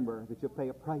 just remember that you'll pay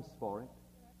a price for it,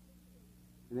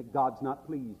 and that God's not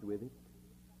pleased with it,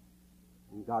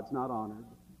 and God's not honored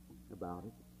about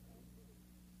it.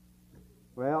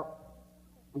 Well,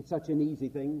 it's such an easy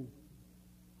thing.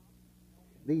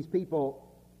 These people,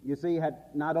 you see, had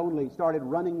not only started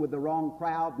running with the wrong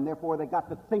crowd, and therefore they got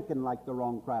to thinking like the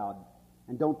wrong crowd.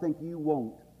 And don't think you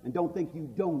won't, and don't think you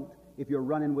don't, if you're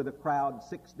running with a crowd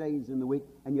 6 days in the week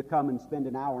and you come and spend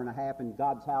an hour and a half in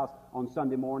God's house on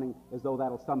Sunday morning, as though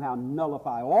that'll somehow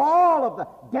nullify all of the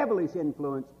devilish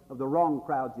influence of the wrong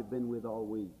crowds you've been with all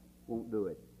week. Won't do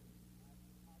it.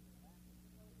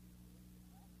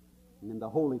 And in the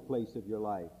holy place of your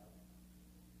life,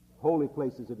 holy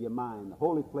places of your mind, the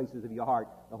holy places of your heart,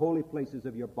 the holy places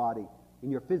of your body, in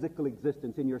your physical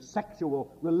existence, in your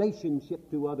sexual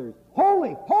relationship to others,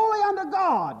 holy unto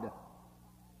God.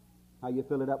 How you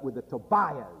fill it up with the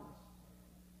Tobiahs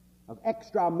of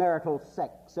extramarital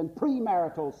sex and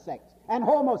premarital sex and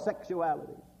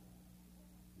homosexuality.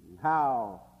 And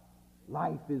how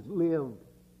life is lived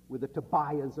with the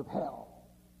Tobiahs of hell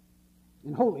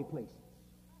in holy places.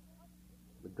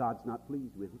 But God's not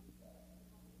pleased with it,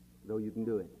 though you can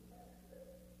do it.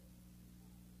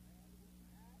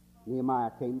 Nehemiah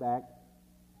came back,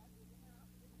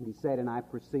 and he said, and I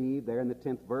perceived, there in the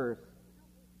 10th verse,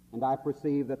 and I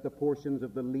perceived that the portions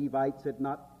of the Levites had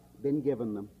not been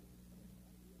given them.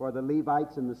 For the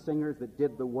Levites and the singers that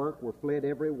did the work were fled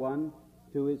every one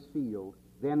to his field.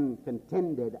 Then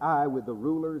contended I with the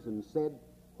rulers and said,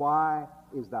 why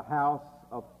is the house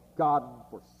of God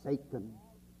forsaken?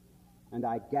 And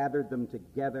I gathered them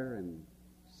together and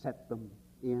set them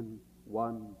in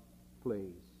one place.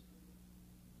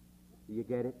 Do you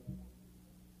get it?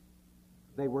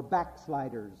 They were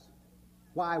backsliders.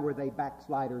 Why were they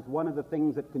backsliders? One of the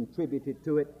things that contributed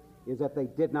to it is that they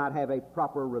did not have a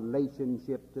proper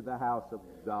relationship to the house of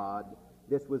God.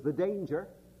 This was the danger.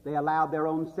 They allowed their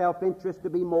own self-interest to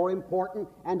be more important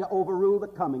and to overrule the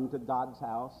coming to God's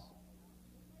house.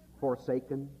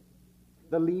 Forsaken.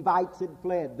 The Levites had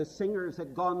fled. The singers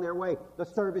had gone their way. The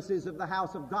services of the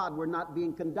house of God were not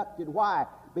being conducted. Why?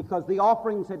 Because the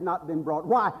offerings had not been brought.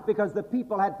 Why? Because the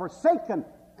people had forsaken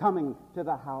coming to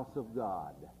the house of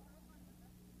God.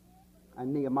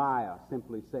 And Nehemiah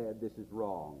simply said, this is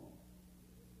wrong.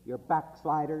 You're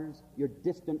backsliders. You're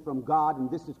distant from God, and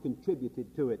this has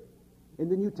contributed to it. In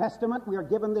the New Testament, we are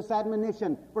given this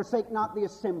admonition, forsake not the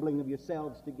assembling of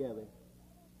yourselves together.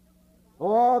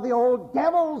 Oh, the old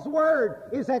devil's word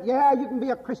is that, yeah, you can be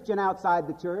a Christian outside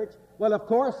the church. Well, of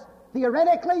course,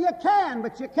 theoretically you can,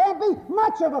 but you can't be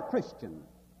much of a Christian.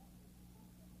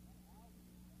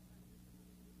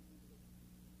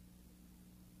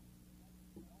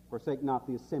 Forsake not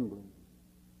the assembling,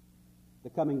 the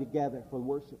coming together for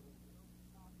worship,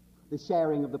 the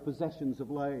sharing of the possessions of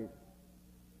life,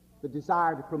 the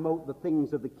desire to promote the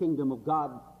things of the kingdom of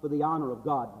God for the honor of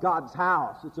God. God's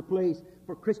house, it's a place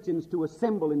for Christians to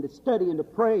assemble and to study and to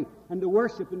pray and to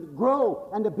worship and to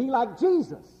grow and to be like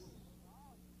Jesus.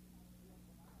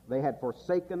 They had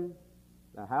forsaken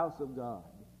the house of God.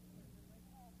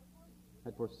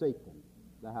 Had forsaken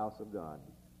the house of God.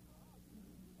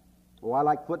 Oh, I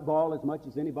like football as much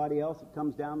as anybody else that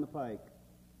comes down the pike.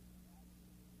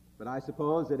 But I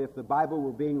suppose that if the Bible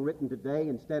were being written today,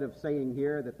 instead of saying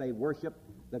here that they worship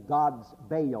the gods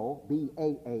Baal,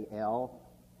 B-A-A-L,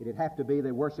 it'd have to be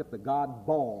they worship the god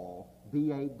Baal,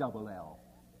 B-A-L-L.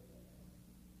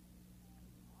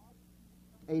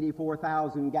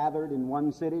 84,000 gathered in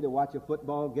one city to watch a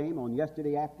football game on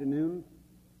yesterday afternoon.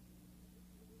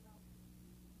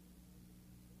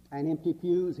 And empty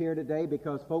pews here today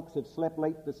because folks have slept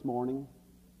late this morning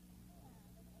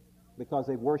because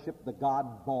they worshiped the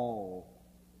god Baal.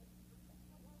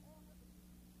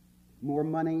 More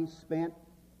money spent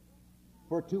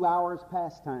for 2 hours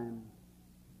pastime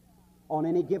on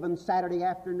any given Saturday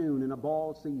afternoon in a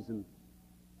ball season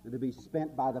than to be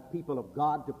spent by the people of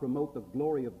God to promote the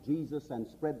glory of Jesus and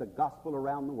spread the gospel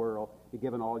around the world, be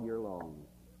given all year long.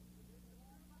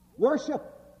 Worship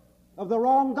of the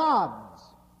wrong gods.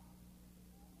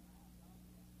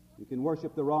 You can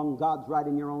worship the wrong gods right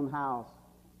in your own house,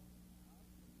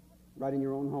 right in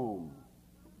your own home.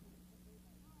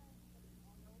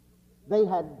 They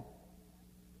had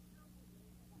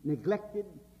neglected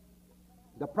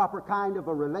the proper kind of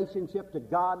a relationship to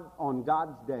God on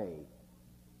God's day.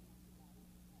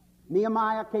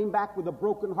 Nehemiah came back with a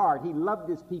broken heart. He loved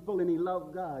his people and he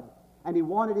loved God. And he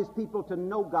wanted his people to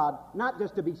know God, not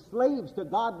just to be slaves to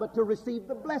God, but to receive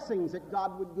the blessings that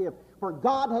God would give. For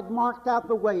God had marked out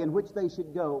the way in which they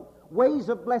should go. Ways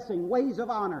of blessing, ways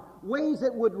of honor, ways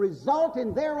that would result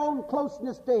in their own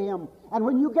closeness to Him. And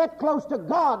when you get close to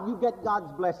God, you get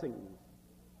God's blessings.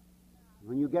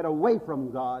 When you get away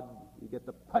from God, you get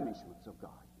the punishments of God.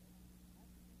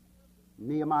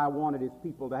 Nehemiah wanted his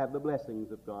people to have the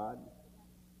blessings of God.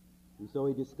 And so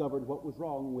he discovered what was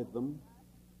wrong with them.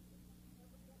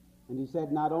 And he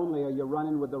said, not only are you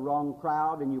running with the wrong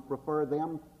crowd and you prefer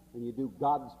them and you do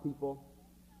God's people,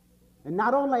 and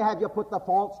not only have you put the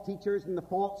false teachers and the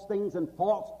false things and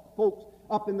false folks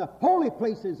up in the holy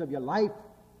places of your life,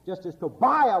 just as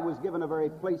Tobiah was given a very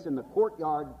place in the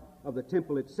courtyard of the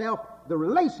temple itself, the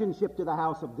relationship to the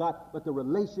house of God, but the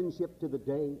relationship to the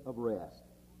day of rest.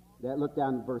 Look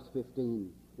down at verse 15.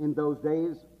 In those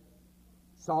days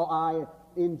saw I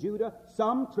in Judah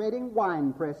some treading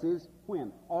wine presses,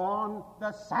 when? On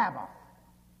the Sabbath,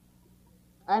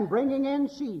 and bringing in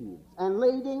sheaves, and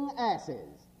lading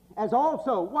asses, as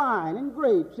also wine and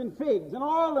grapes and figs, and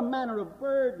all the manner of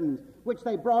burdens, which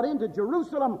they brought into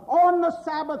Jerusalem on the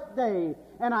Sabbath day.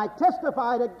 And I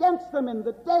testified against them in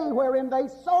the day wherein they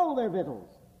sold their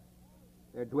victuals.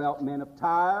 There dwelt men of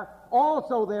Tyre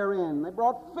also therein. They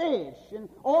brought fish and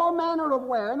all manner of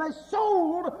ware, and they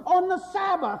sold on the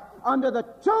Sabbath unto the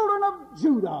children of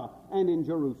Judah and in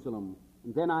Jerusalem.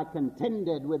 And then I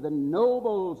contended with the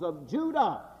nobles of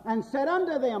Judah, and said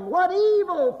unto them, what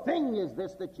evil thing is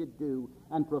this that you do,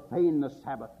 and profane the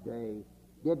Sabbath day?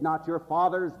 Did not your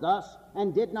fathers thus,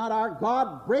 and did not our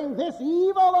God bring this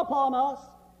evil upon us,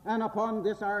 and upon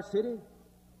this our city?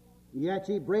 Yet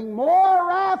ye bring more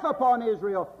wrath upon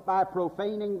Israel by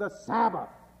profaning the Sabbath.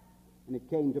 And it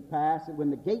came to pass that when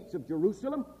the gates of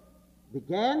Jerusalem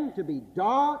began to be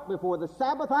dark before the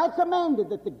Sabbath, I commanded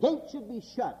that the gates should be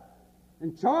shut,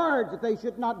 and charged that they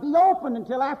should not be opened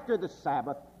until after the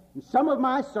Sabbath. And some of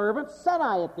my servants set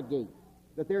I at the gate,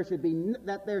 that there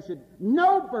should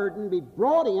no burden be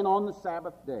brought in on the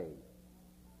Sabbath day.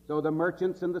 So the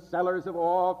merchants and the sellers of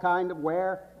all kind of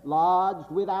ware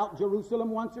lodged without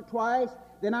Jerusalem once or twice.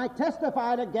 Then I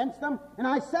testified against them, and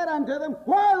I said unto them,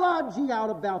 why lodge ye out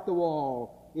about the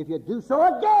wall? If you do so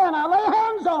again, I'll lay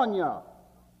hands on you.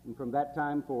 And from that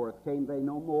time forth came they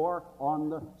no more on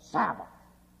the Sabbath.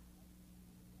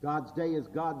 God's day is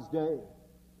God's day.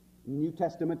 In the New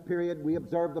Testament period, we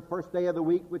observe the first day of the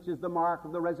week, which is the mark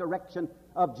of the resurrection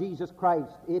of Jesus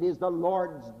Christ. It is the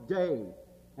Lord's day.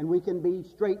 And we can be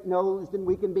straight-nosed, and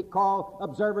we can be called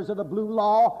observers of the blue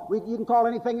law. You can call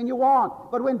anything you want.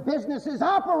 But when businesses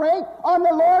operate on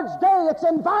the Lord's day, it's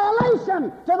in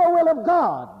violation to the will of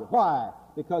God. Why?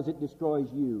 Because it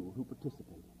destroys you who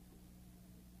participate in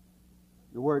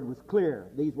it. The word was clear.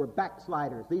 These were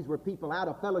backsliders. These were people out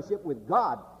of fellowship with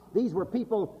God. These were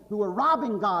people who were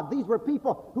robbing God. These were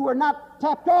people who were not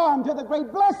tapped on to the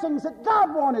great blessings that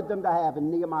God wanted them to have.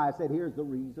 And Nehemiah said, here's the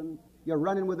reason. You're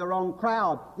running with the wrong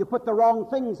crowd. You put the wrong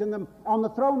things on the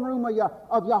throne room of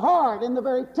your heart, in the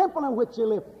very temple in which you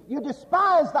live. You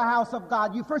despise the house of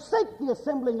God. You forsake the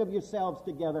assembling of yourselves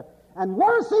together. And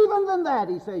worse even than that,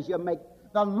 he says, you make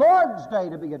the Lord's day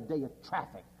to be a day of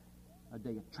traffic. A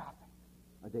day of traffic.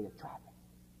 A day of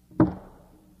traffic.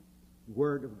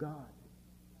 Word of God.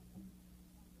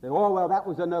 Say, oh, well, that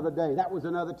was another day. That was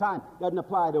another time. Doesn't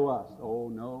apply to us. Oh,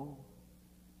 no.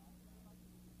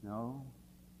 No.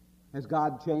 Has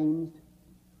God changed?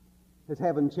 Has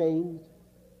heaven changed?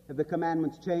 Have the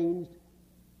commandments changed?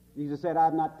 Jesus said,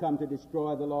 I've not come to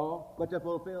destroy the law, but to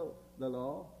fulfill the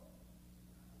law.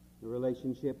 The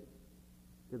relationship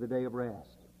to the day of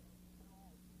rest.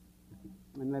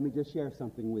 And let me just share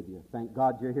something with you. Thank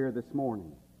God you're here this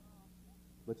morning.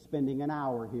 But spending an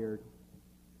hour here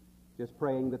just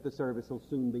praying that the service will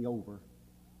soon be over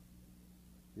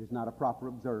is not a proper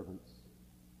observance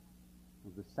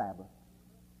of the Sabbath,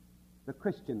 the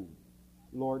Christian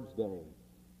Lord's Day,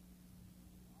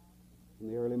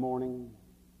 from the early morning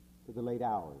to the late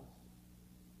hours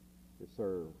to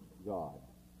serve God.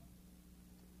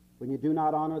 When you do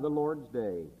not honor the Lord's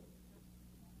Day,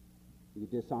 you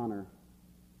dishonor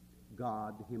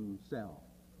God Himself.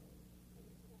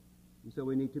 And so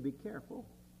we need to be careful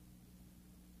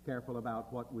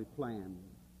about what we plan,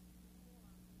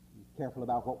 careful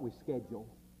about what we schedule,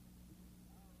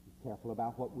 careful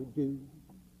about what we do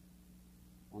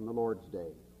on the Lord's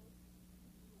Day.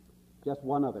 Just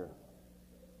one other.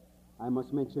 I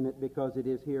must mention it because it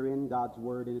is here in God's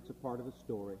Word and it's a part of the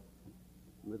story.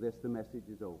 And with this, the message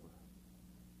is over.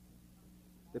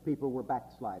 The people were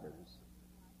backsliders.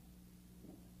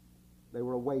 They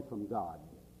were away from God.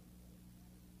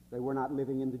 They were not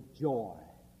living in the joy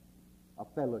of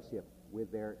fellowship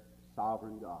with their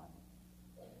sovereign God.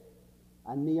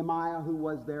 And Nehemiah, who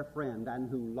was their friend and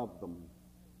who loved them,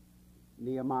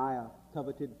 Nehemiah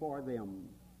coveted for them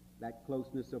that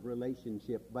closeness of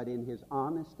relationship, but in his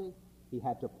honesty, he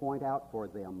had to point out for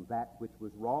them that which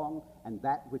was wrong and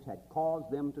that which had caused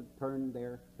them to turn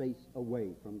their face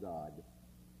away from God.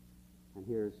 And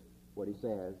here's what he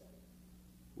says.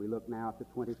 We look now at the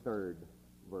 23rd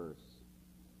verse.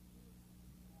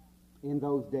 In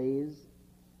those days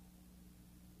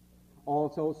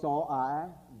also saw I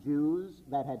Jews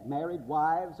that had married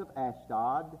wives of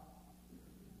Ashdod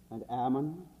and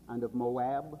Ammon and of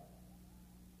Moab,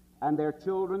 and their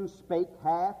children spake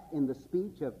half in the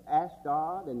speech of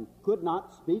Ashdod, and could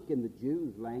not speak in the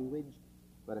Jews' language,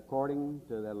 but according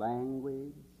to the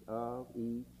language of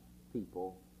each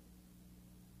people.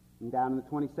 And down in the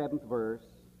 27th verse,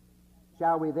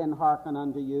 shall we then hearken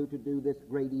unto you to do this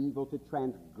great evil, to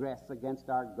transgress against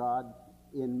our God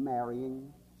in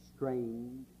marrying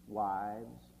strange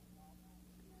wives?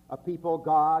 A people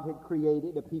God had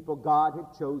created, a people God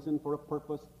had chosen for a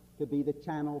purpose to be the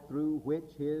channel through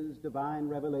which His divine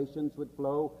revelations would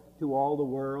flow to all the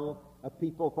world, a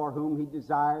people for whom He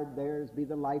desired theirs be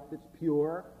the life that's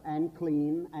pure and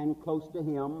clean and close to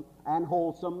Him and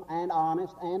wholesome and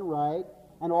honest and right,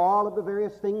 and all of the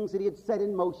various things that He had set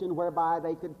in motion whereby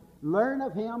they could learn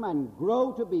of Him and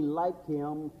grow to be like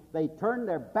Him. They turned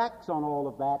their backs on all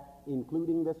of that,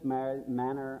 including this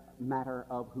matter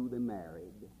of who they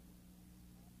married.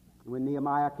 When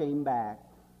Nehemiah came back,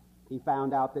 he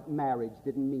found out that marriage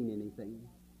didn't mean anything.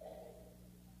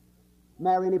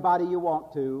 Marry anybody you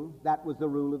want to, that was the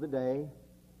rule of the day.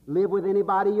 Live with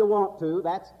anybody you want to,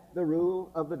 that's the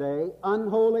rule of the day.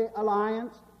 Unholy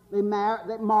alliance, they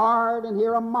marred, and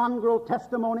here a mongrel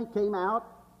testimony came out.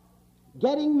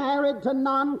 Getting married to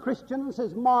non-Christians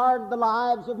has marred the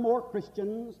lives of more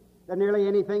Christians than nearly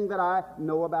anything that I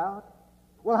know about.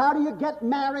 Well, how do you get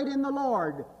married in the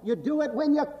Lord? You do it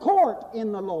when you court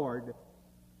in the Lord.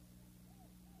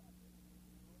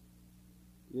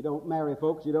 You don't marry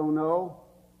folks you don't know.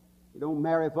 You don't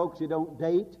marry folks you don't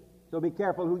date. So be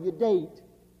careful who you date.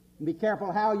 And be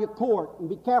careful how you court. And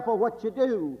be careful what you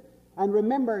do. And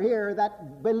remember here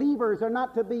that believers are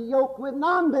not to be yoked with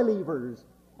non-believers.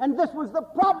 And this was the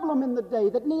problem in the day,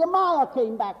 that Nehemiah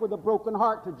came back with a broken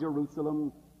heart to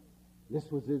Jerusalem. This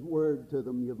was his word to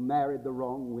them: you've married the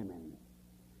wrong women.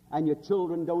 And your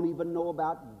children don't even know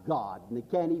about God, and they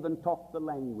can't even talk the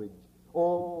language.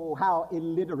 Oh, how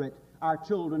illiterate our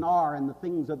children are in the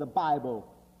things of the Bible.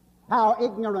 How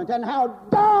ignorant and how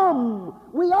dumb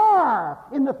we are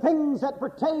in the things that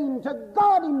pertain to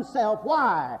God Himself.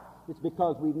 Why? It's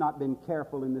because we've not been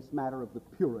careful in this matter of the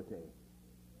purity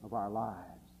of our lives.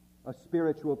 A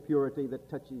spiritual purity that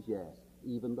touches, yes,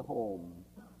 even the home,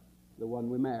 the one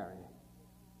we marry.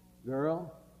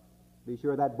 Girl, be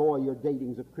sure that boy you're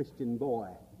dating's a Christian boy.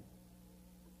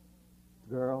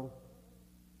 Girl,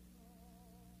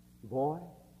 boy,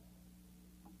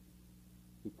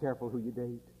 be careful who you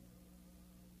date.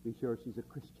 Be sure she's a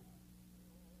Christian.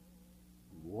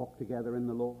 Walk together in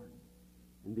the Lord,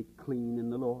 and be clean in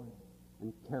the Lord,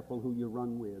 and careful who you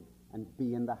run with, and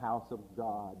be in the house of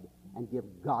God, and give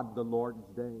God the Lord's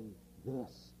day.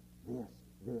 This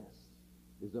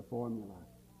is a formula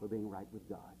for being right with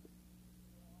God.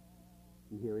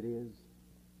 And here it is.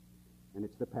 And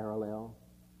it's the parallel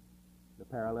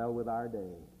with our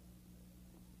day.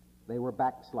 They were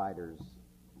backsliders,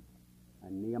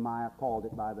 and Nehemiah called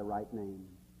it by the right name.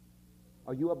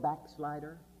 Are you a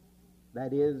backslider?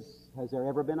 That is, has there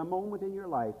ever been a moment in your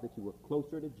life that you were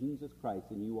closer to Jesus Christ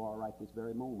than you are right this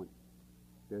very moment?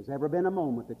 there's ever been a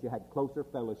moment that you had closer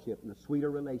fellowship and a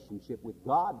sweeter relationship with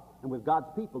God and with God's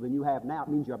people than you have now, it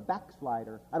means you're a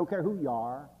backslider. I don't care who you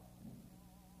are.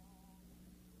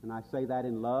 And I say that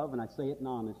in love, and I say it in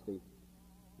honesty,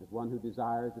 as one who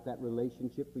desires that that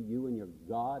relationship for you and your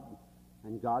God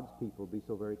and God's people be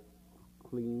so very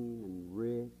clean and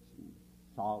rich and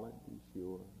solid and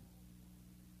sure.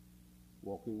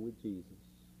 Walking with Jesus.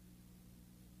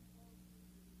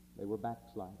 They were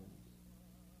backsliders.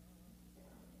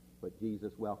 But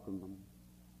Jesus welcomed them,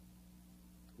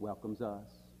 welcomes us.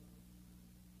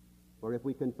 For if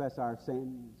we confess our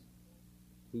sins,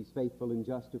 He's faithful and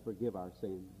just to forgive our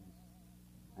sins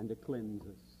and to cleanse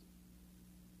us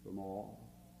from all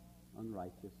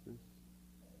unrighteousness.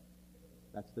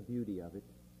 That's the beauty of it.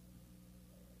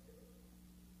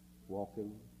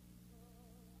 Walking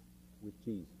with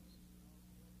Jesus.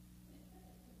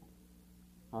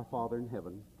 Our Father in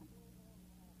heaven,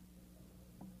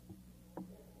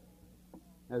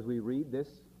 as we read this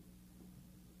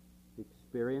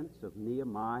experience of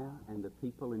Nehemiah and the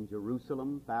people in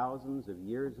Jerusalem thousands of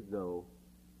years ago,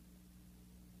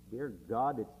 dear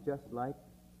God, it's just like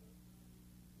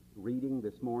reading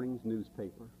this morning's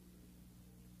newspaper.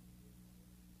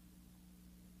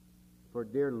 For,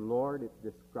 dear Lord, it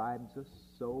describes us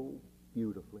so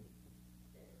beautifully,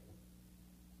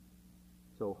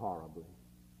 so horribly.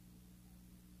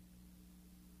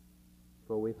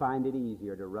 For we find it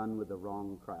easier to run with the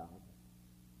wrong crowd.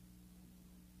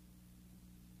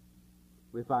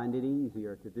 We find it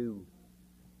easier to do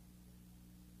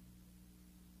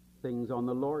things on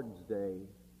the Lord's day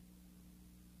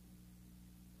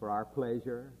for our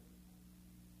pleasure,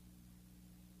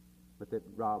 but that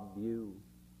rob you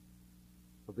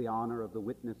of the honor of the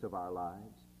witness of our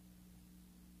lives.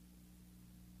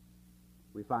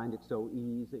 We find it so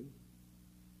easy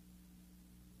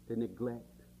to neglect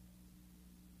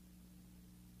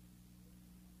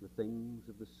the things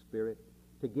of the Spirit,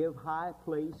 to give high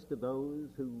place to those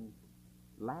who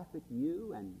laugh at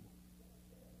you and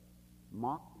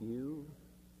mock you.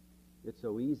 It's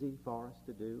so easy for us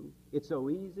to do. It's so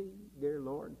easy, dear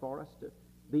Lord, for us to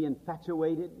be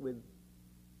infatuated with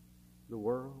the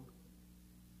world,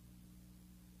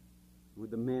 with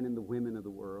the men and the women of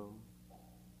the world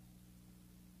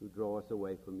who draw us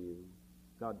away from you.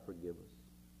 God, forgive us.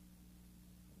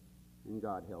 And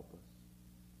God, help us.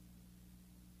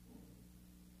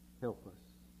 Help us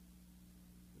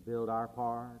to build our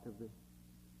part of the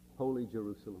holy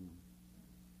Jerusalem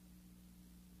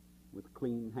with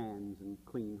clean hands and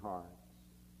clean hearts,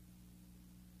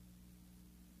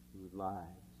 and with lives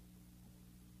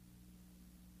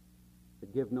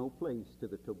that give no place to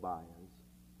the Tobiahs,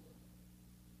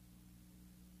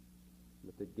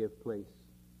 but that give place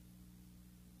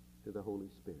to the Holy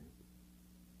Spirit.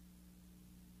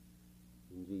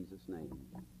 In Jesus' name,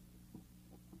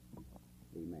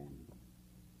 amen.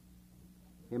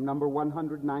 Hymn number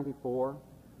 194.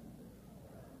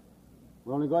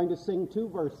 We're only going to sing 2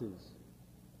 verses,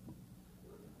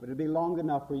 but it'll be long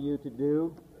enough for you to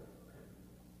do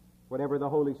whatever the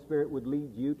Holy Spirit would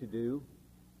lead you to do.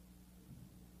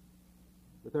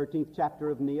 The 13th chapter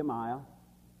of Nehemiah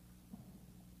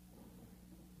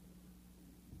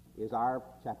is our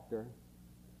chapter,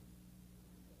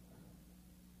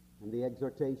 and the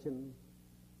exhortation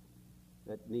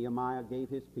that Nehemiah gave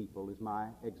his people is my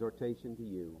exhortation to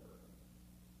you,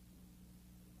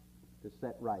 to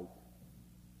set right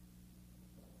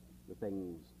the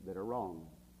things that are wrong,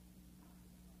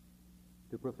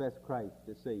 to profess Christ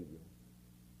as Savior,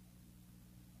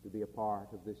 to be a part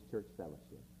of this church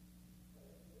fellowship.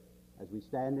 As we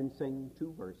stand and sing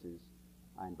 2 verses,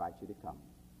 I invite you to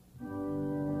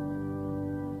come.